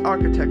use, the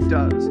architect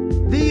does.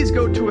 These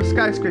go to a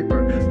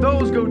skyscraper,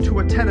 those go to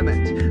a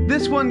tenement.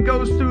 This one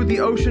goes through the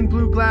ocean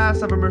blue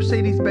glass of a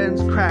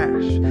Mercedes-Benz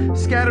crash,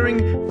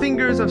 scattering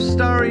fingers of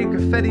starry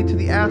confetti to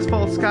the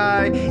asphalt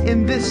sky.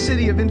 In this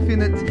city of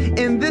infinite,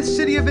 in this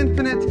city of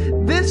infinite,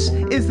 this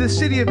is the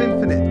city of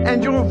infinite.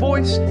 And your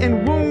voice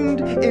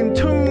enwombed,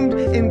 entombed,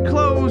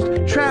 enclosed,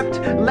 trapped,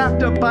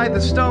 lapped up by the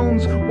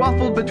stones,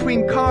 waffled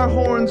between car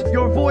horns,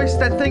 your voice,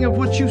 that thing of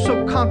which you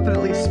so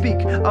confidently speak,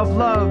 of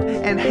love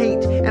and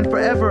hate and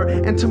forever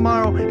and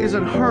tomorrow is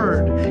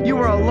unheard. You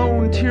are a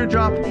lone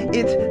teardrop,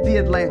 it the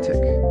Atlantic.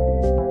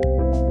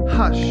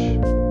 Hush.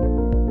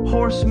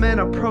 Horsemen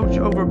approach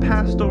over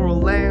pastoral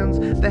lands,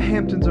 the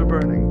Hamptons are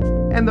burning.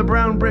 And the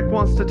brown brick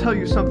wants to tell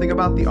you something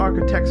about the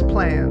architect's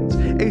plans.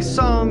 A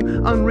song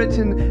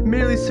unwritten,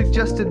 merely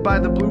suggested by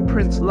the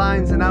blueprint's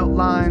lines and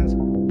outlines.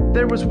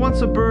 There was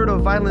once a bird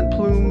of violent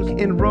plumes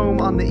in Rome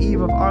on the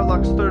eve of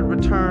Arloc's 3rd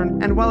return,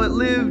 and while it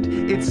lived,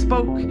 it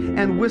spoke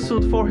and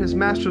whistled for his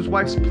master's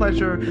wife's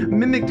pleasure,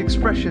 mimicked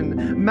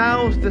expression,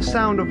 mouthed the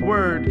sound of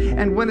word,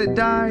 and when it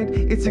died,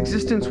 its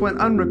existence went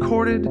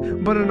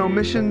unrecorded, but an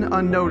omission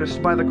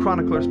unnoticed by the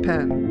chronicler's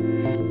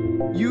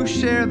pen. You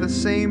share the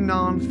same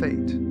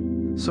non-fate,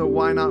 so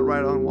why not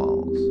write on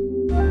walls?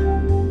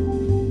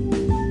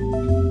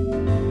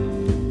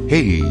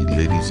 Hey,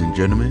 ladies and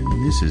gentlemen,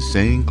 this is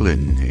St.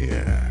 Clinton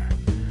here.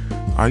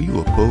 Are you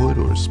a poet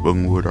or a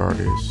spoken word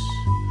artist?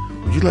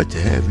 Would you like to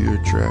have your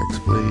tracks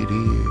played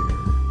here?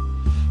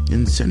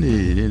 And send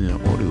it in an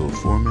audio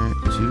format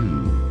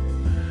to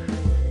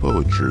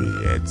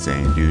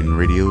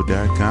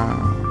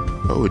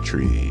poetry@sandduneradio.com.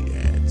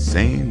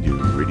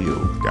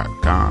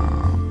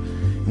 Poetry@sandduneradio.com.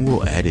 And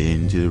we'll add it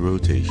into the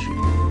rotation.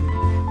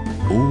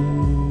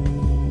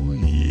 Oh,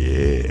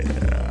 yeah.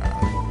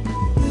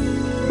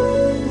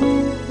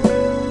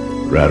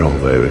 Right on,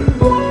 baby.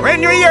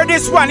 When you hear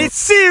this one, it's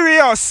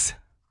serious.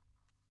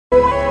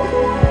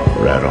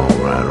 Right on,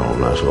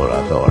 that's what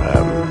I thought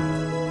happened.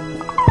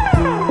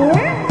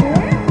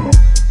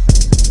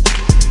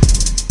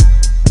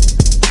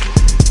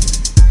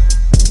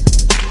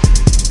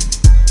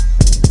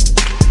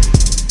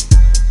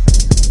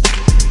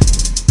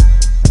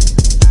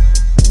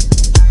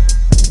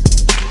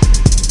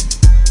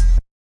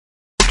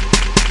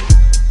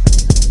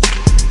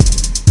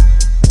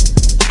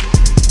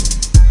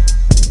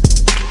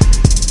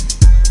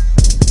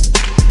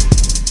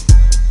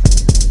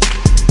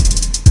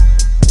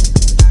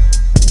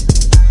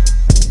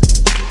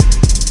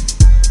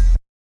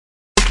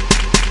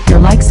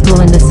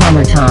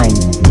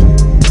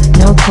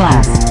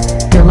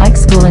 class. You're like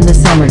school in the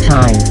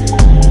summertime.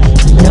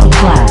 No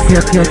class.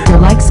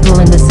 You're like school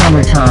in the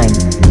summertime.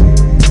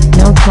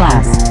 No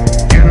class.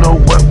 You know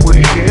what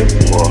we're here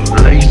for?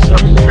 Lay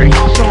some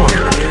drinks on.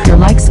 You're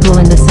like school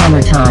in the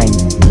summertime.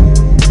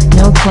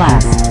 No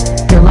class.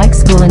 You're like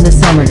school in the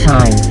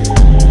summertime.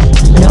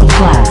 No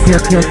class.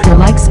 You're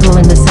like school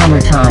in the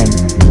summertime.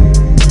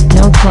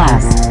 No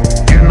class.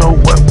 You know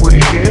what we're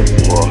here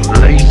for?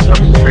 Lay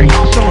some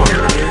drinks on.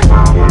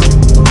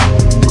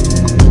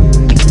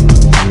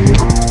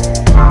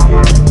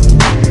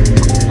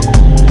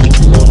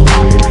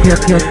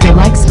 You're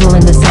like school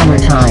in the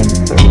summertime.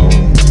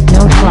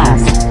 No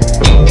class.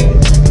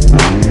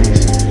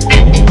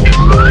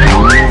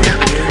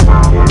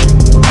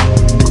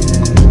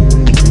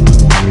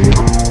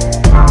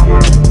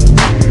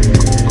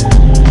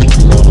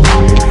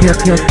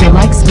 You're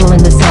like school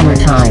in the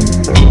summertime.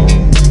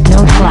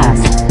 No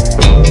class.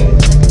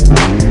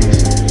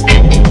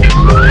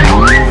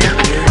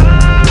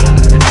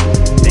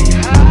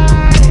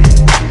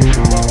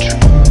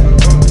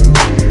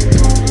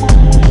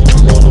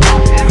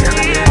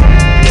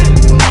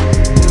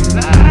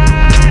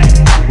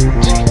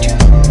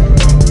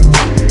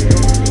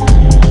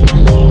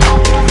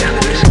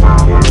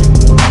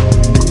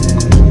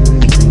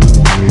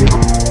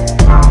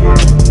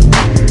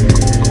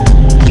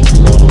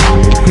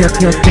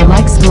 You're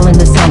like school in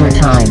the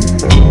summertime.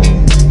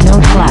 No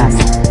class.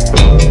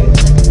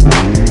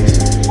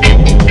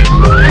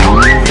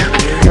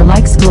 You're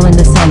like school in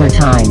the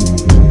summertime.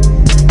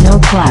 No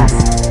class.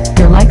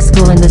 You're like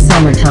school in the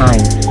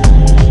summertime.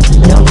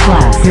 No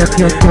class.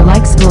 You're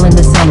like school in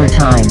the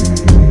summertime.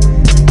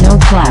 No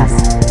class.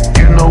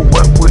 You know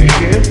what we're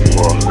here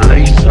for?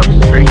 Lay some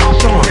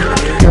drinks on.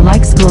 You're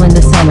like school in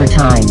the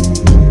summertime.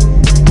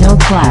 No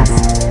class.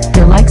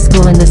 You're like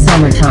school in the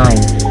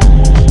summertime.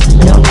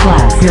 No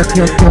class.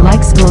 You're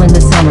like school in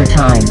the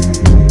summertime.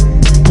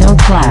 No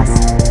class.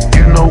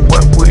 You know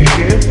what we're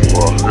here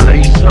for?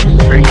 Lay some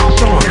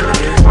drinks on.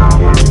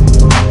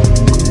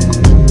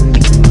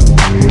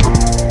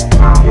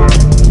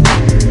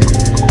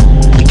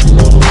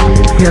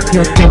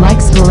 You're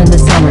like school in the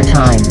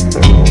summertime.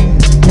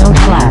 No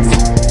class.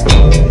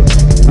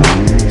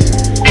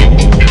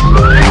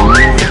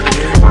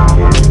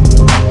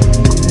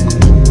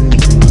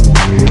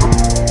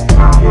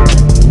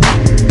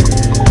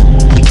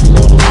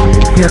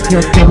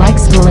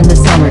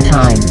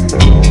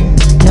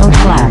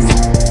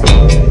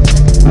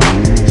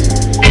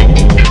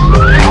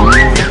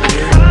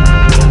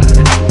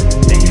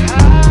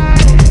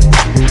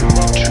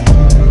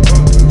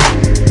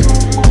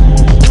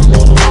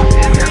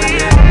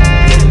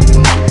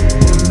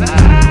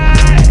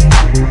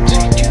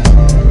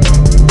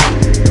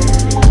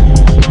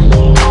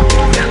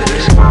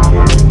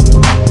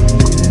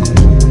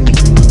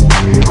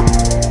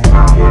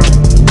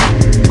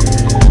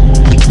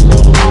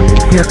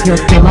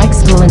 You're like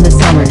school in the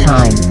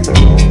summertime.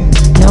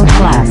 No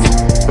class.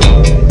 You're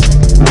like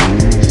school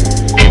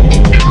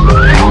in the summertime.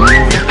 No class.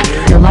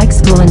 You're like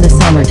school in the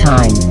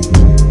summertime.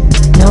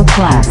 No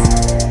class.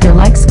 You're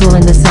like school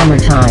in the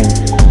summertime.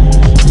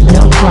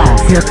 No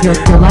class.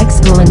 You're like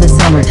school in the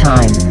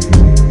summertime.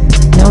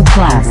 No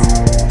class.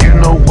 You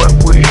know what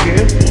we're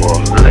here for?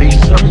 Lay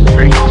some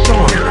drinks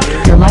on.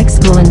 You're like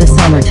school in the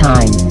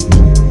summertime.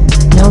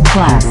 No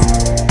class.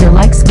 You're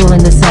like school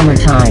in the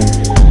summertime.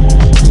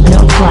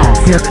 No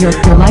class.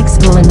 You're like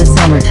school in the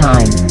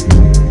summertime.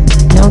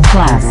 No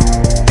class.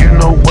 You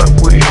know what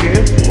we're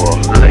here for?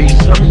 Lay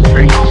some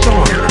drinks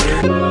on.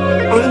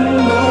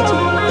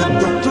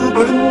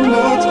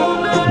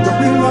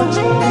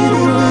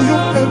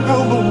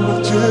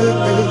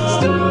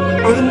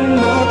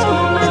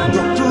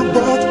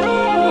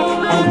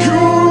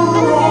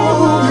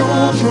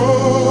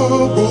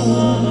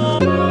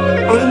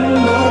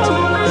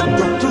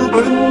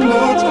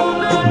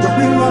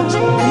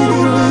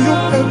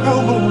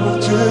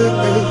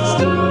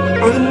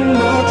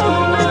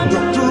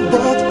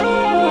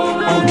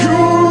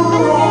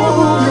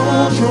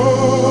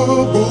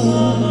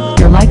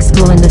 You're like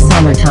school in the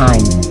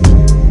summertime.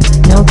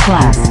 No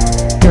class.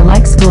 You're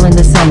like school in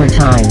the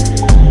summertime.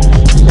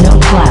 No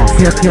class.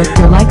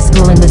 You're like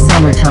school in the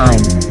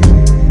summertime.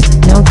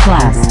 No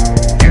class.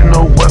 You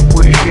know what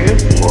we're here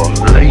for?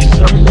 Lay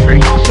some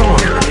drinks on.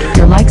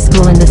 You're like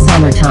school in the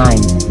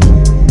summertime.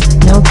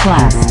 No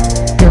class.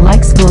 You're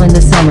like school in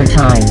the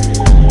summertime.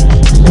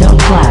 No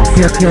class.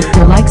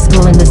 You're like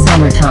school in the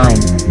summertime.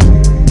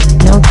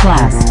 No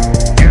class.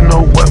 You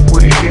know what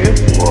we're here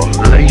for?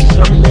 Lay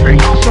some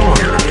drinks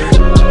on.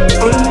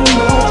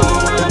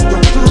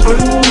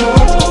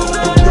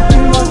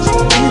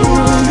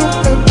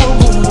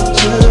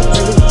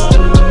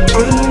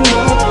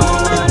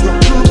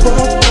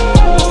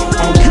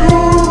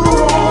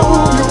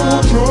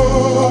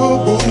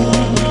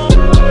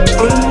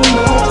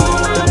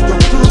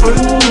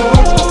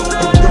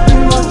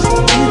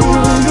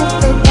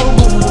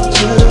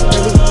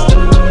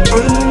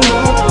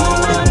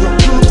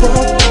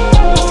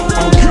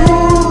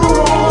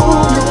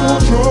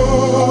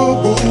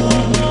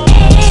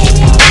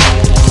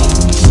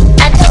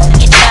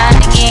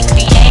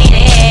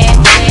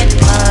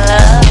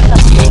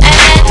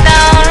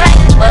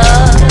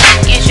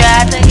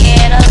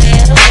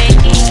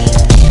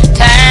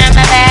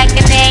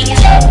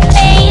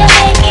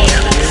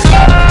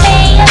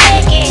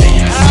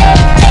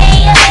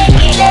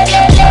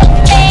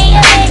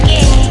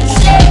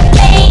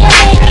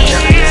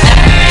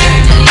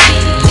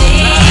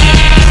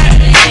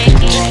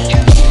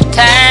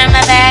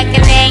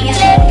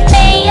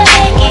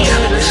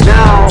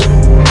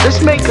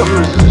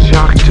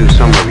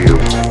 some of you.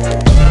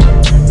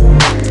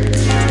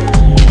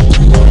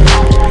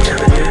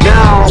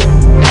 Now,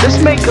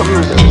 this may come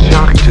as a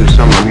shock to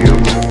some of you.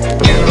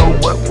 You know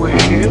what we're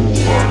here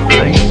for,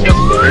 right?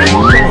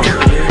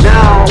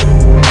 Now,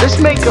 this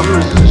may come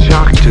as a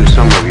shock to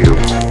some of you.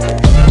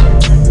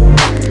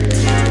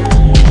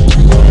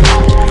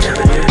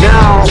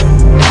 Now,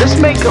 this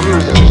may come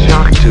as a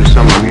shock to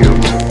some of you.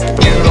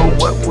 You know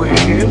what we're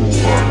here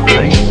for,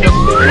 right?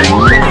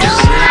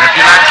 If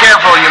you're not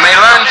careful, you may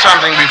learn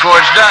something before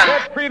it's done.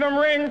 Let freedom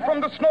ring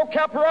from the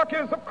snow-capped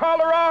Rockies of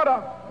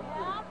Colorado.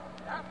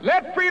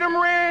 Let freedom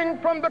ring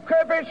from the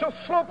curvaceous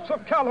slopes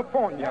of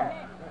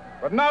California.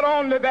 But not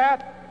only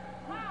that,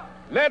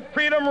 let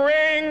freedom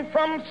ring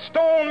from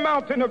Stone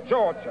Mountain of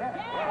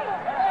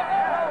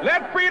Georgia.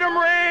 Let freedom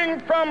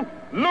ring from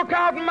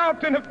Lookout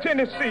Mountain of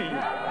Tennessee.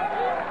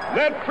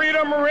 Let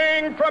freedom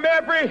ring from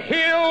every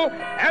hill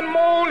and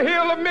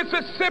molehill of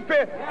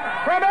Mississippi,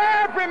 from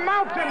every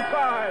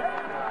mountainside.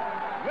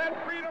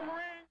 Let freedom ring.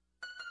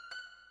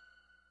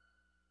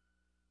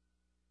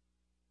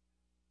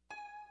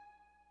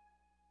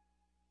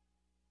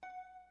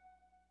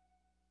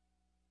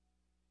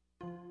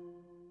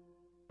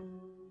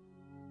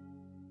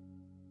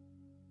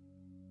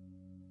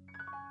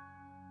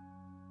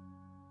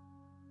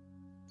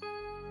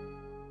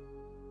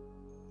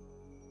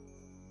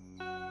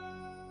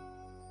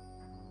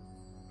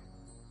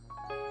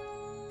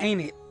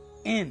 Ain't it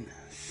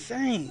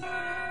insane?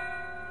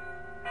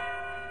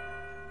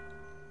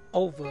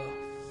 Over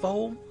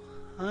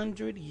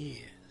 400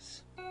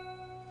 years,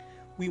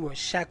 we were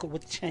shackled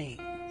with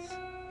chains,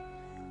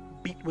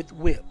 beat with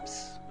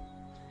whips,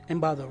 and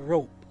by the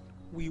rope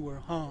we were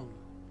hung.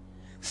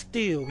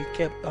 Still we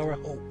kept our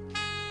hope.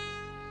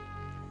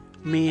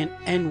 Men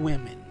and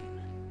women,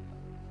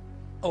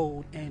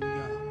 old and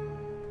young.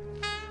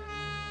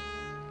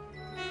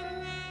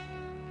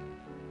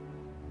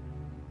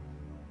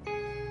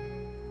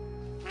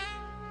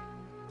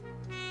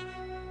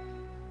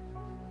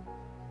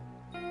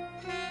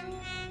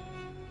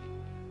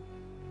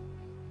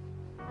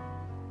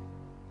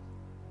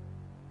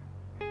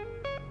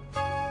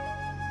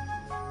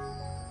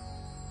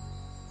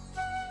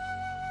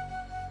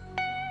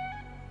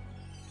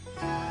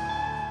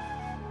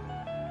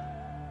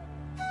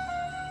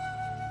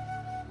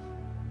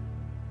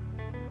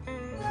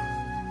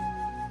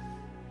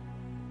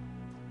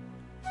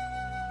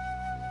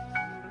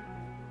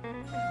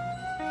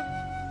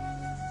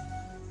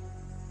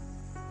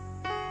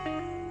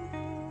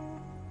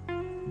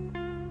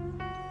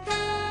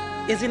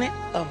 Isn't it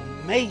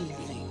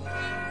amazing?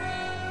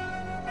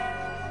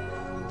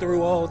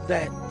 Through all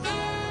that,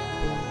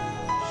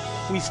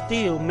 we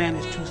still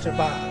managed to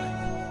survive.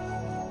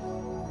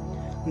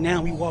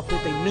 Now we walk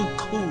with a new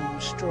cool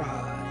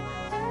stride.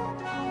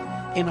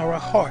 In our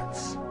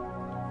hearts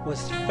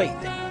was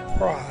faith and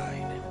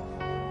pride.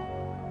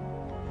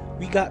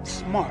 We got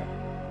smart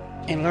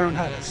and learned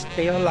how to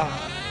stay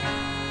alive.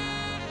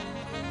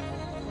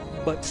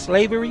 But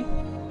slavery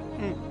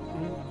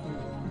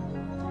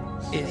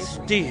is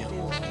still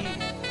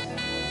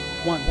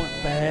one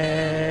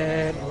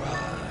bad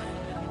ride.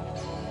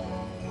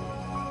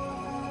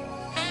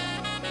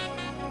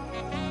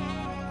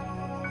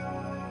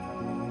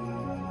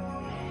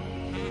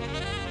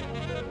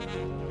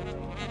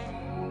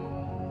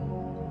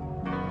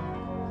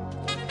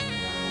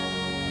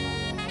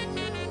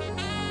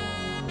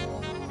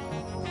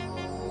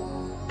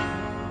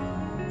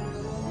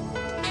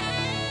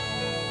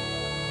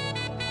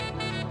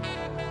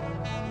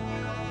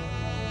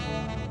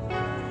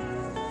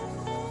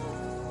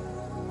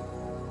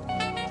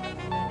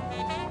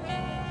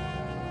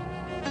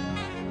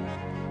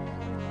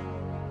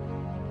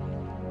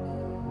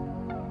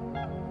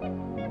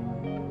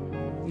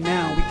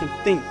 Now we can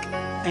think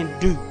and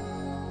do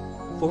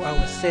for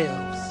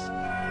ourselves.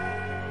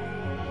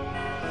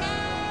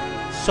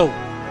 So,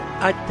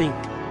 I think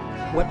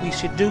what we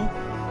should do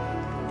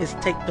is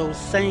take those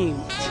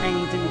same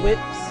chains and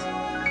whips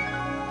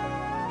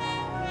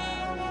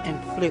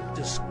and flip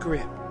the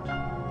script.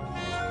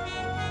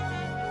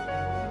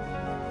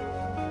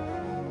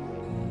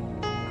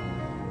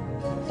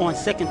 On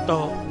second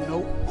thought,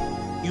 nope.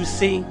 You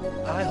see,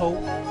 I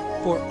hope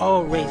for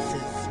all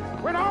races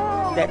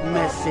that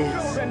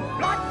messes in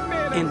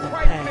the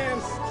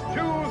past.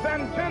 Jews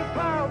and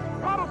Gentiles,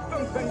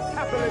 Protestants and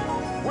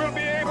Catholics will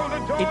be able to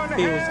join It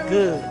feels hands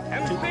good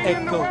and to sing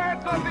echo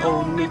words of the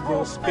old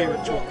Negro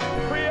spiritual.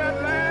 Free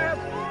at last,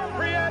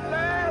 free at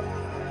last.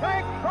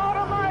 Thank God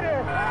Almighty, we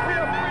are free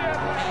at last.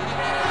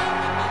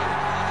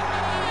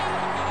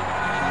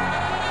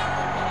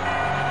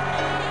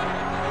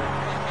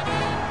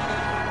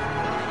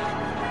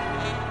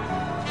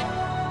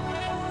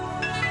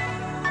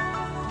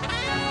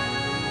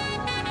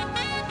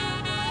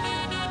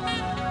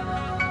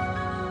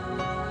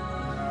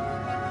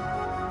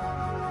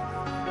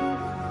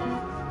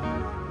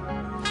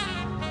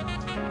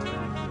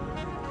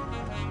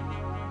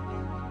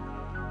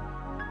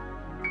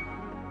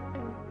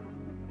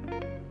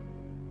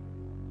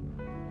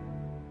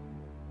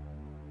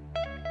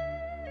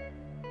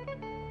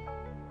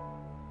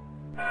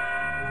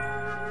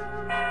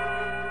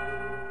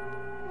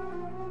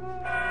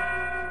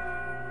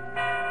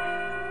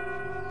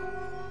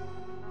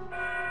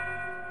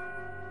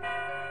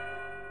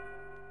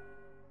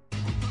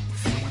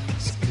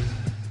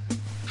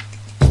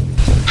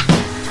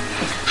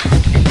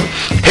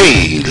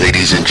 Hey,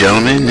 ladies and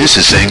gentlemen, this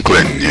is St.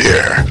 Clinton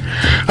here.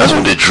 I just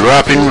wanted to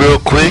drop in real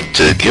quick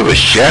to give a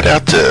shout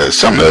out to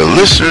some of the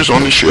listeners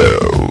on the show.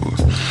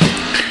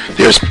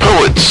 There's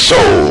Poet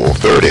Soul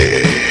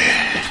 30,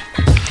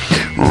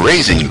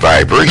 Raising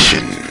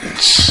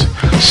Vibrations,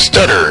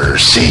 Stutter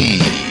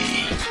C,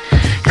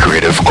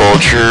 Creative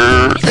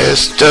Culture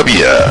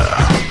SW,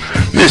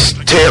 Miss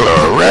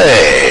Taylor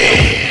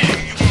Ray,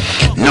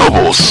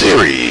 Noble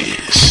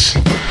Series,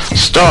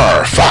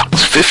 Star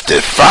Fox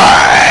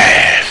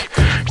 55,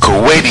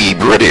 Kuwaiti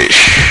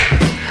British,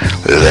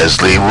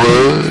 Leslie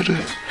Wood,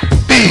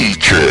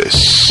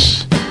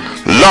 Beatrice,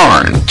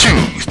 Lauren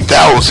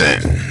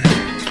 2000,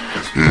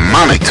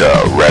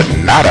 Monica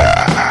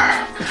Renata,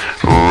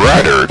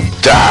 Ride or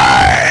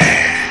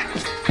Die,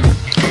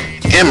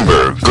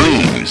 Ember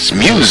Gleams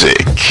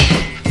Music,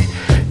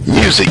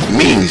 Music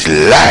Means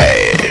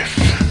Life,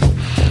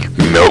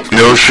 Milk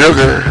No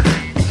Sugar,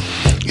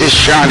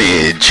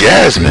 Ishani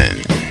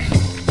Jasmine,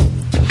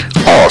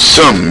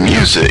 Awesome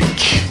Music,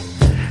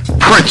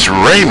 Prince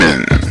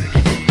Raymond,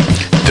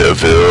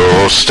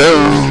 DeVille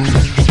Stone,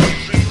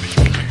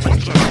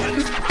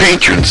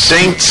 Patron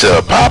Saints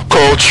of Pop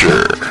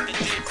Culture,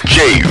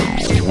 Jay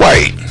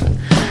White,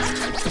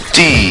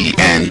 D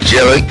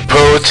Angelic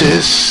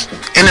Poetess,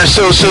 and there's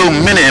so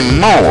many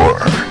more.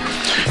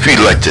 If you'd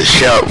like to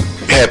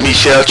have me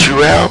shout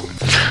you out,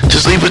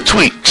 just leave a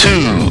tweet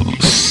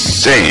to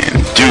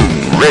Sand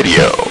Dune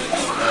Radio.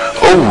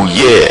 Oh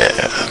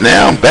yeah,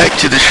 now back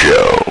to the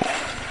show.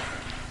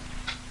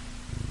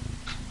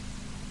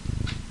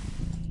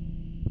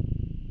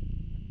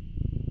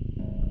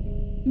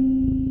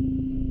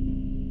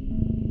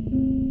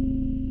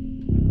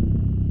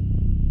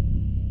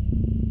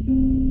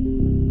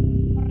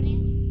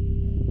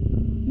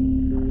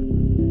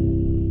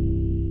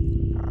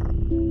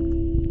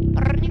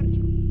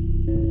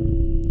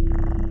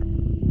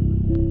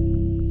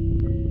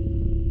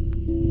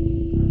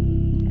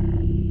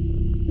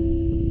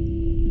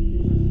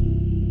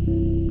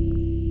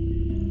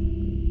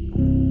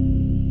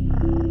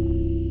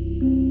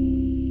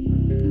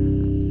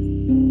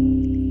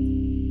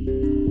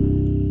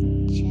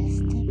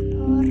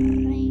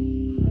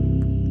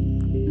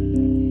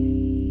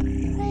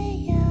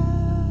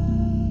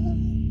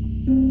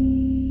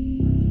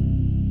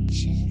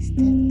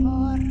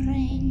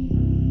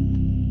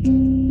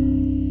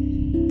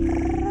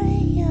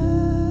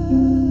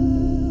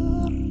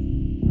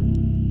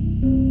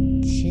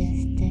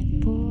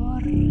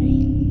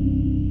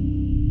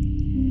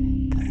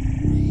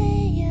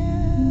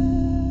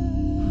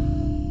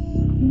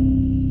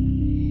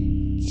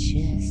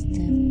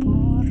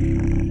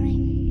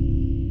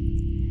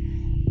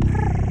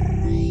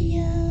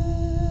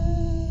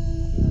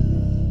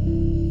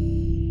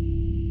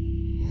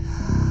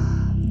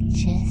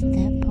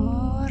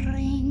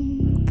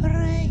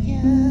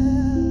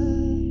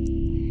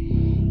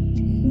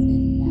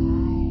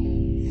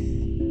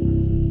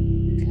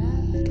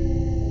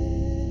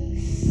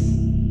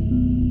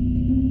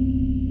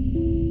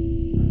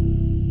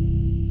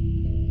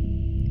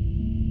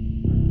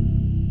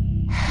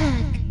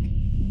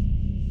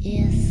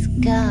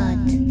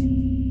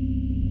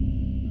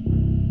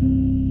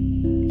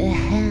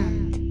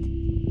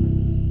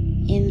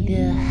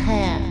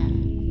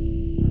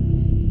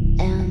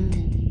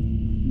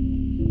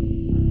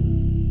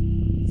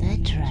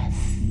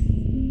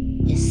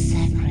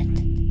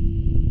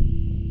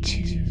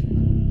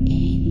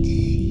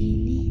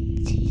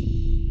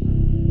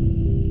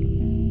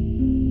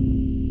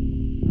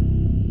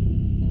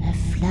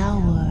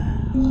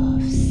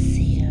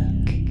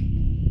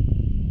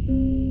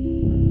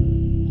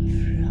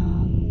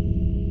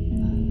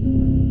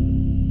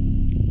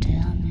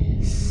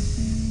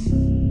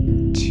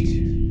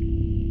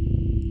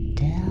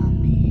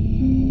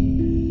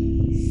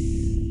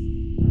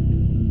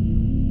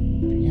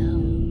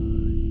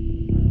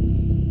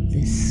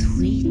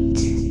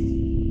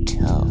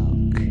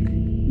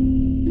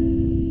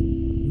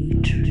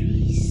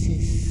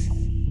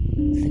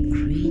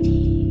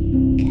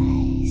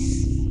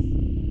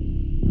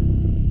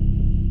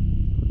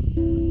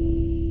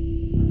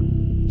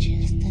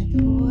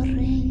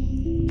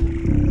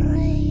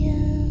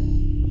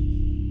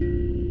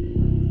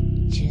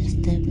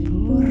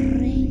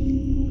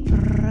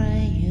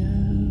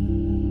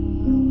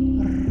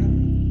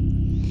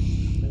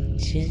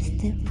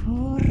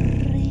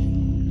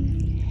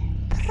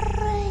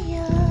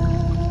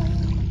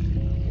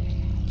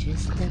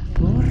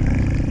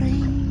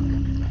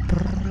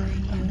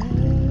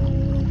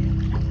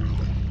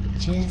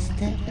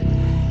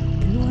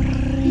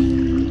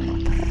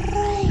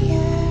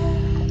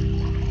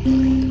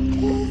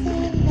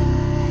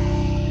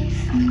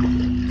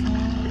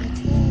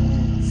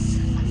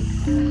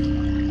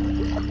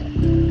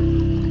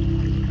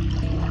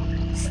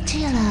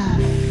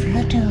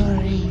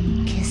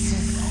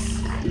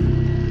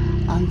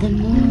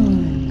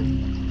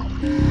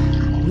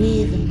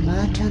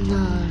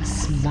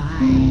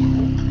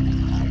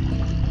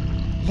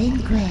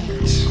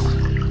 Language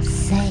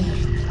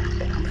saved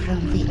from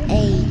the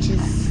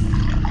ages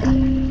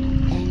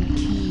and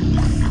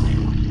keys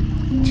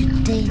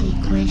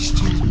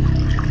question.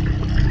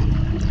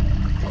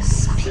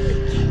 Speak.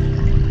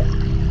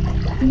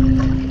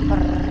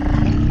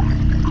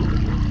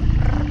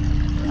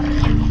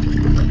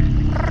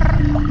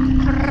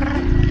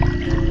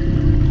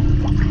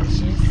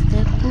 Just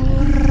a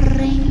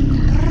boring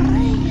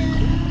prayer.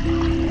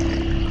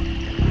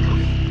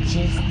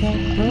 Just a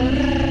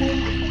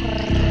boring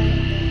prayer.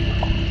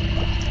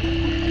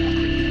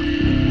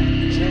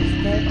 Just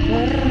a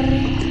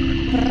boring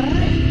prayer.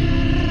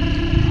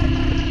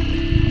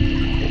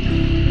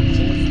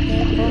 Just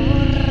a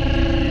boring prayer.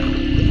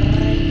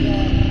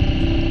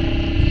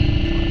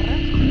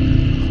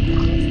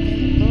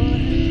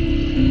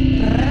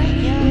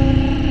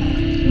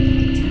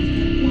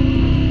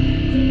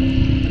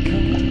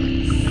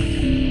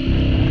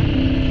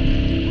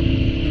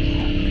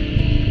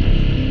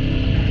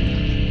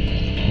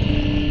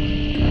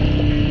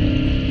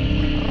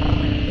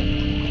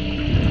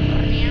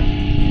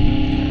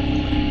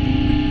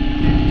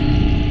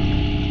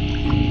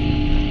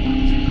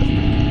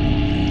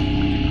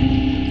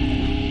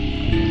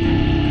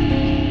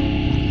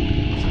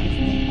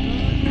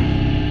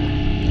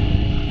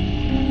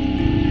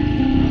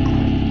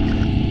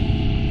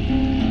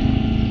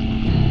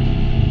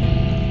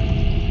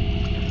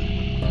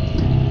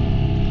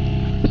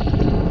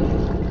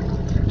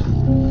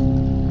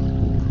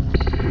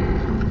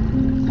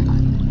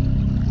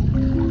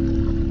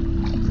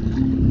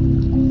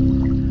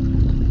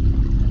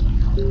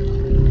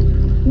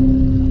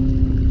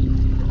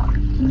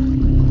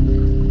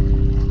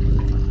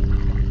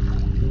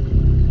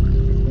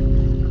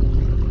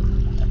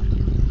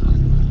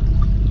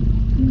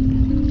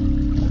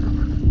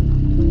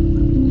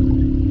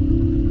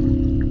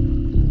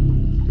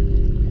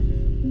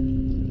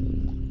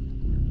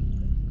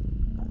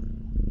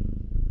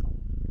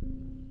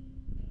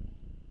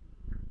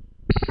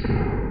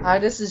 Hi,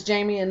 this is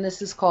Jamie, and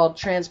this is called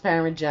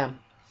Transparent Gem.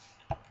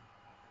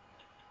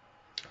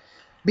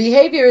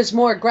 Behavior is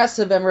more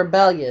aggressive and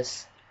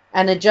rebellious,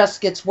 and it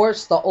just gets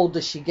worse the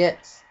older she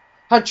gets.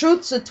 Her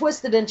truths are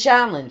twisted and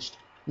challenged.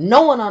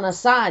 No one on her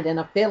side, and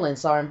her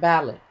feelings are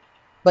invalid.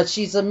 But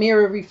she's a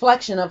mirror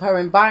reflection of her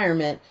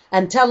environment,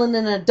 and telling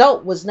an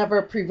adult was never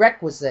a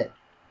prerequisite.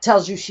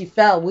 Tells you she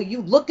fell. Will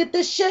you look at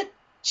this shit?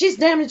 She's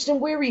damaged and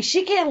weary.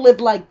 She can't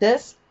live like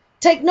this.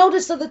 Take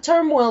notice of the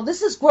turmoil.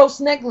 This is gross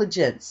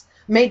negligence.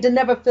 Made to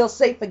never feel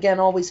safe again,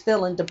 always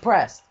feeling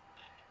depressed.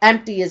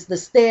 Empty is the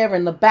stare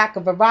in the back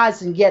of her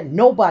eyes, and yet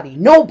nobody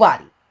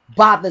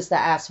bothers to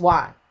ask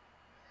why.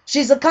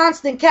 She's a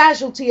constant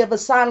casualty of a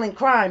silent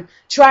crime,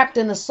 trapped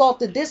and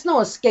assaulted. There's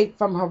no escape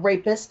from her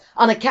rapist.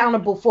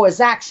 Unaccountable for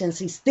his actions,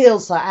 he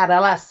steals her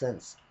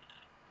adolescence.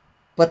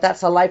 But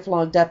that's a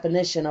lifelong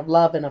definition of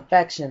love and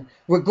affection.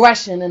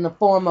 Regression in the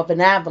form of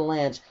an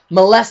avalanche,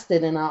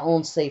 molested in our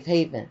own safe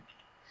haven.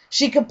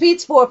 She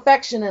competes for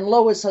affection and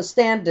lowers her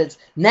standards,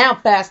 now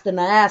fast in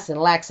the ass and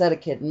lacks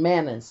etiquette and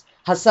manners.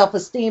 Her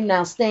self-esteem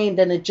now stained,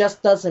 and it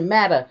just doesn't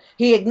matter.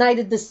 He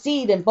ignited the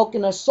seed,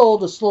 invoking her soul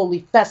to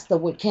slowly fester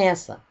with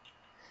cancer.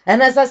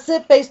 And as I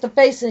sit face to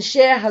face and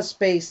share her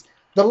space,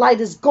 the light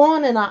is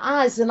gone in her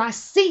eyes, and I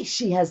see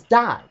she has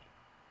died.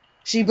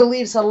 She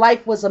believes her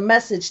life was a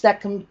message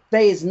that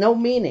conveys no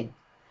meaning,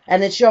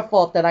 and it's your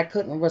fault that I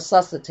couldn't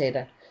resuscitate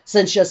her,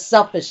 since your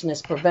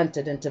selfishness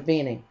prevented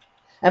intervening.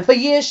 And for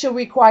years she'll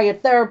require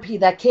therapy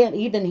that can't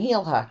even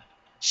heal her.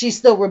 She's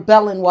still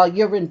rebelling while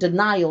you're in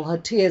denial, her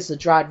tears a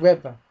dried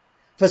river.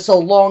 For so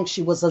long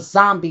she was a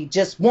zombie,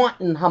 just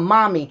wanting her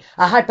mommy,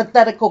 a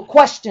hypothetical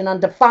question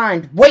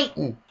undefined,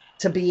 waiting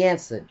to be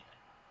answered.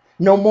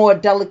 No more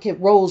delicate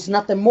rose,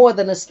 nothing more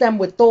than a stem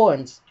with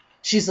thorns.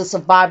 She's a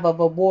survivor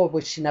of a war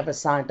which she never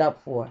signed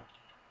up for.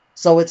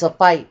 So it's a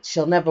fight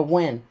she'll never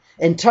win.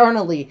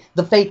 Internally,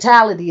 the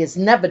fatality is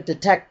never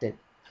detected.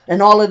 And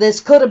all of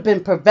this could have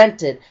been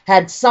prevented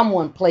had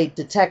someone played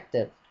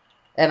detective.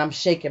 And I'm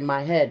shaking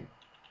my head.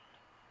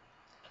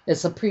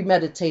 It's a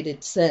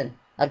premeditated sin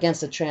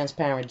against a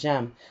transparent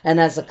gem.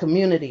 And as a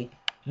community,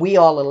 we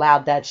all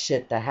allowed that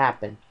shit to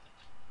happen.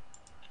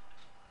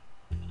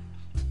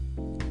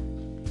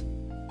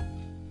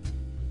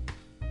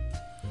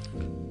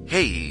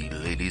 Hey,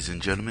 ladies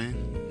and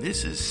gentlemen,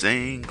 this is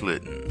Saint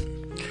Clinton.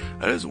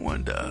 I just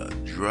wanted to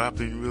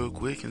drop in real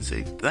quick and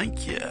say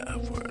thank you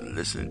for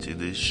listening to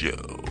this show.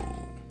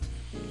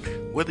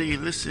 Whether you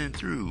listen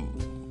through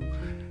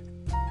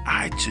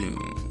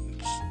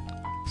iTunes,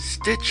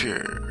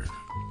 Stitcher,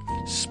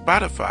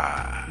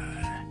 Spotify,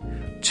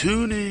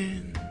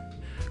 TuneIn,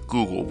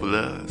 Google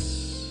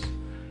Plus,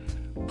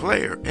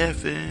 Player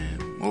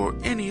FM, or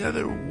any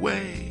other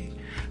way,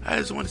 I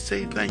just want to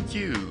say thank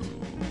you.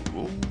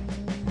 Oh,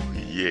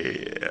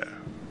 yeah.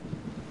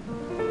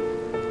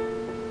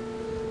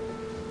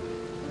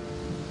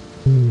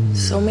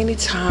 So many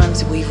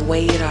times we've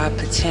weighed our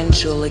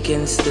potential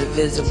against the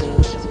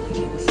visible,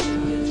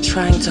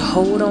 trying to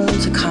hold on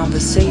to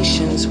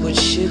conversations which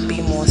should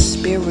be more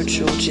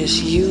spiritual,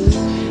 just you,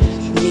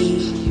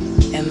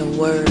 me, and the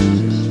Word.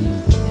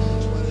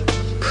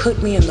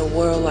 Put me in the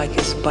world like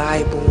it's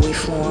Bible. We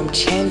form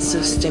chants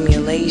of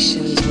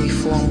stimulations, we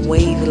form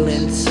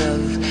wavelengths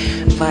of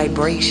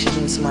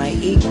vibrations. My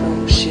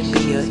equal should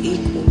be your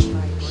equal.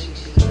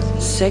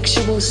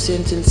 Sexual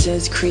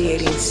sentences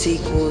creating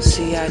sequels.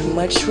 See, I'd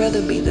much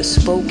rather be the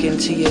spoken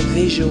to your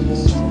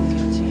visual.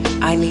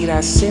 I need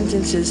our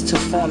sentences to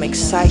form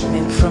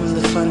excitement from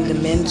the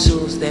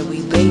fundamentals that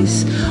we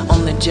base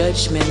on the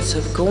judgments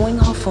of going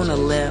off on a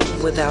limb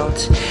without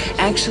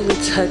actually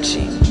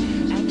touching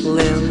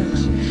limb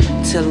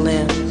to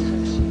limb.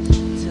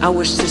 I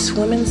wish to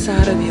swim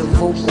inside of your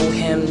vocal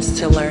hymns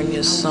to learn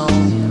your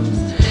song,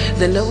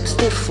 the notes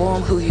that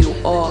form who you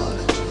are.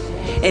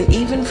 And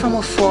even from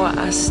afar,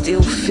 I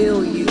still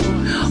feel you.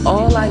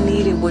 All I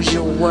needed was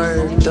your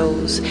word,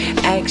 those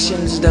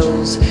actions,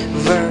 those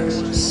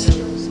verbs.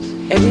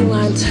 Every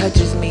line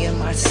touches me in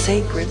my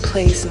sacred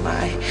place,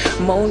 my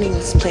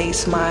moaning's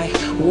place, my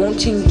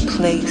wanting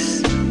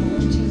place.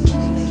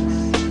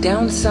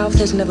 Down south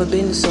has never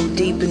been so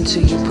deep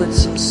until you put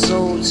some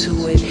soul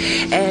to it.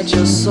 Add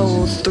your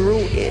soul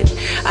through it.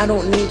 I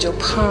don't need your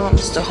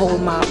palms to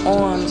hold my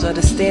arms or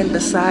to stand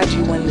beside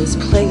you in this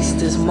place.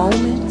 This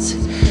moment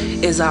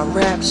is our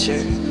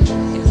rapture.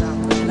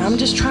 And I'm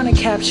just trying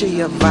to capture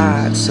your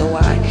vibe, so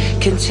I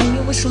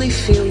continuously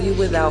feel you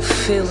without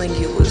feeling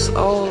you is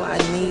all I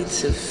need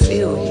to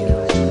feel you.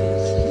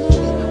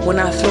 When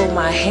I throw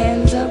my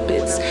hands up,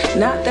 it's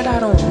not that I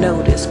don't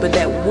notice, but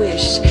that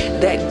wish,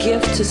 that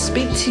gift to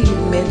speak to you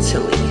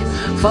mentally.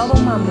 Follow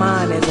my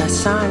mind as I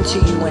sign to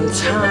you in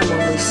time.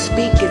 When we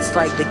speak, it's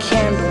like the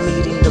candle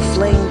meeting the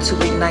flame to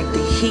ignite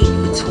the heat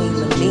between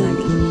the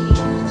meaning.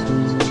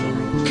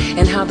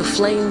 And how the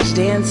flames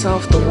dance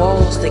off the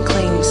walls that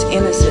claims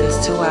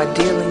innocence to our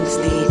dealings.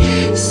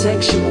 The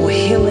sexual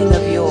healing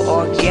of your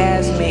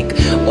orgasmic,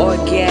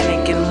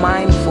 organic, and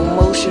mindful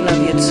motion of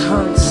your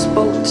tongue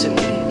spoke to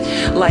me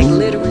like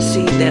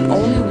literacy that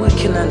only we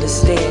can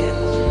understand,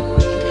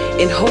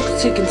 in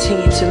hopes to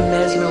continue to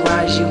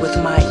mesmerize you with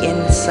my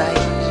insight.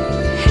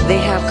 They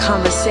have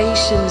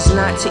conversations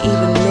not to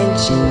even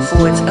mention,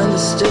 for it's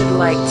understood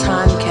like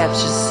time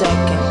captures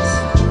seconds.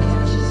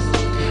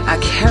 I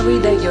carry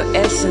that your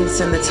essence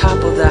in the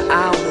top of the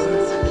hour.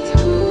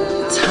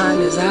 Time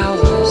is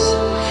ours.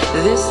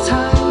 This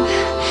time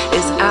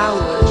is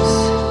ours.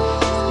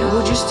 And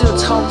would you still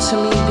talk to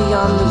me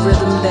beyond the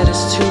rhythm that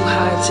is too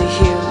high to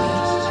hear me?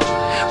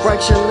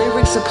 Write your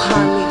lyrics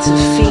upon me to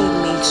feed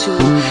me, to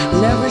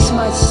nourish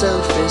my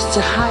surface,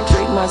 to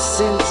hydrate my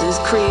senses,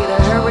 create a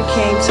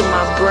hurricane to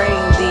my brain,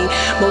 the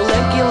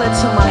molecular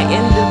to my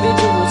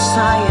individual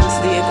science.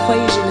 The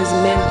equation is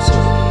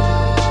mental.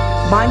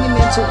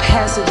 Monumental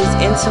passages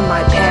into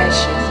my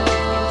passion.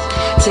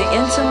 To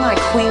enter my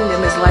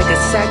queendom is like a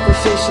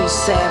sacrificial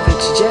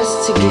savage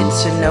just to get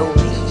to know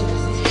me.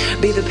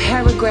 Be the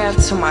paragraph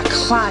to my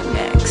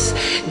climax.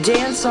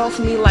 Dance off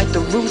me like the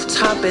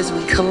rooftop as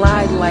we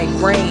collide like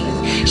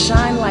rain.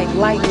 Shine like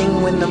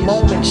lightning when the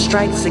moment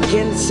strikes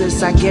against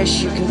us. I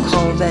guess you can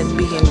call that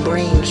being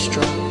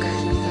brain-struck.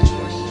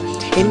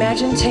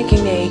 Imagine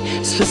taking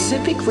a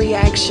specific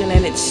reaction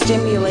and it's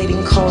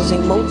stimulating,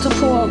 causing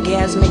multiple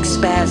orgasmic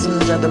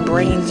spasms of the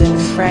brain's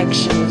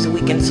infractions. We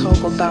can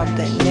talk about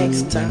that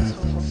next time.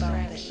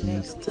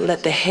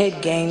 Let the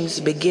head games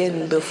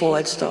begin before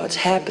it starts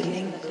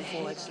happening.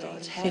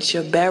 It's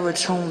your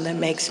baritone that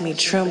makes me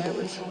tremble.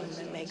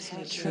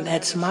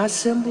 That's my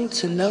symbol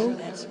to know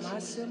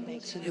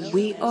that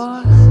we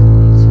are.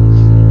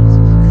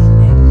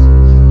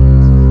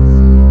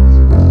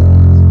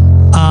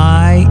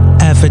 I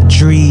have a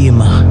dream.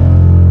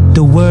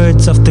 The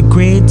words of the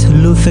great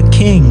Luther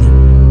King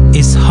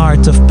is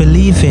heart of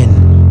believing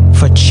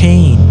for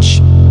change.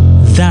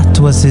 That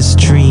was his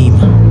dream.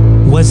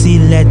 Was he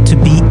led to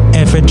be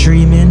ever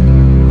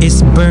dreaming?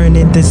 His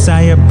burning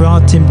desire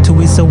brought him to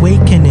his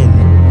awakening.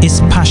 His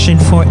passion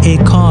for a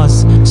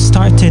cause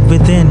started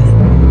within,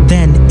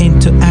 then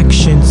into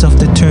actions of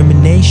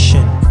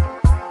determination.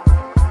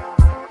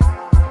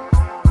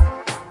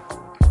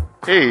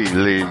 Hey,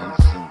 ladies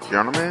and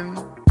gentlemen,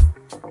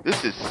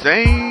 this is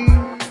St.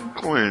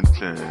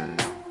 Clinton,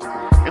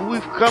 and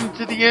we've come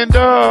to the end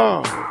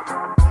of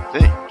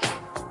Think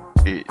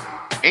It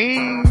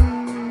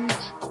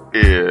Ain't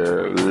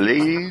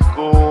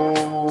Illegal.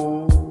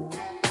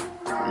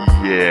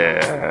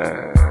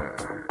 Yeah.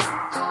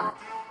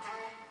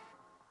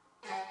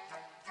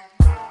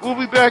 We'll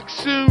be back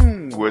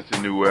soon with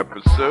a new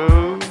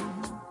episode,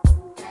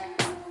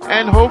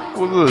 and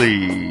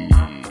hopefully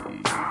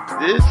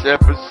this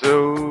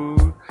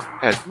episode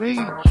has made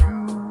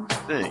you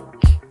think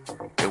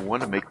and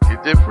want to make a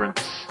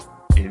difference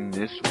in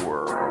this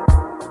world.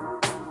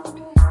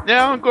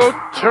 Now go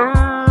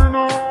turn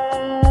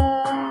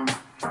on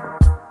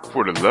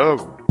for the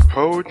love of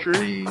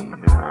poetry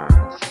and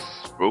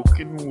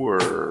spoken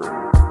word,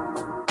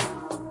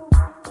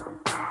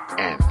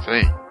 and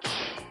think.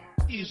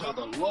 These are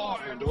the law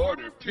and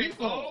order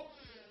people.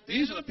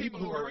 These are the people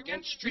who are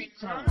against street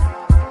crime.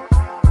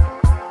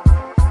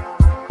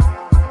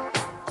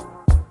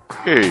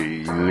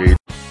 Hey, ladies.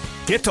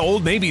 Get to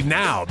Old Navy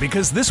now,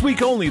 because this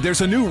week only there's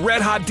a new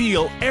red hot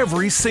deal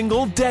every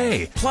single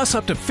day. Plus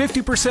up to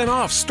 50%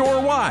 off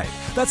store-wide.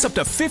 That's up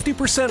to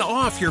 50%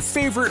 off your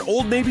favorite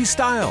Old Navy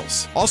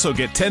styles. Also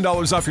get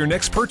 $10 off your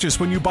next purchase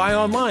when you buy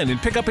online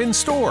and pick up in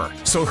store.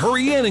 So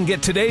hurry in and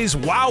get today's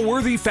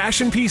wow-worthy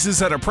fashion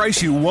pieces at a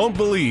price you won't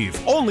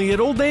believe. Only at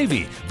Old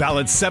Navy.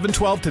 Valid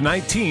 7/12 to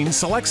 19,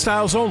 select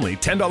styles only.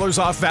 $10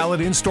 off valid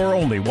in store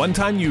only.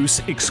 One-time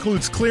use,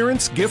 excludes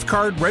clearance, gift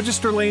card,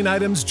 register lane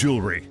items,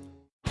 jewelry.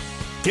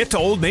 Get to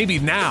Old Navy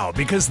now,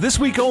 because this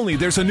week only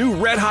there's a new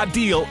red hot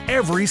deal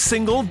every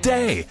single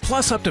day.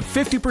 Plus up to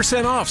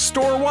 50% off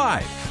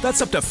store-wide.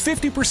 That's up to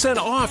 50%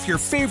 off your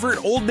favorite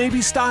Old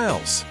Navy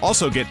styles.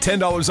 Also get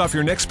 $10 off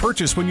your next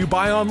purchase when you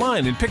buy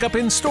online and pick up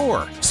in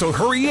store. So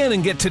hurry in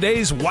and get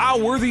today's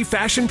wow-worthy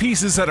fashion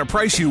pieces at a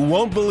price you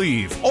won't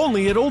believe.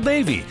 Only at Old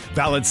Navy.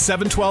 Valid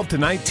 7/12 to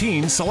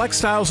 19, select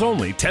styles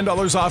only.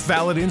 $10 off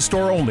valid in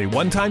store only.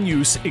 One-time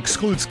use,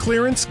 excludes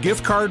clearance,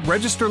 gift card,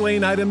 register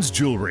lane items,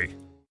 jewelry.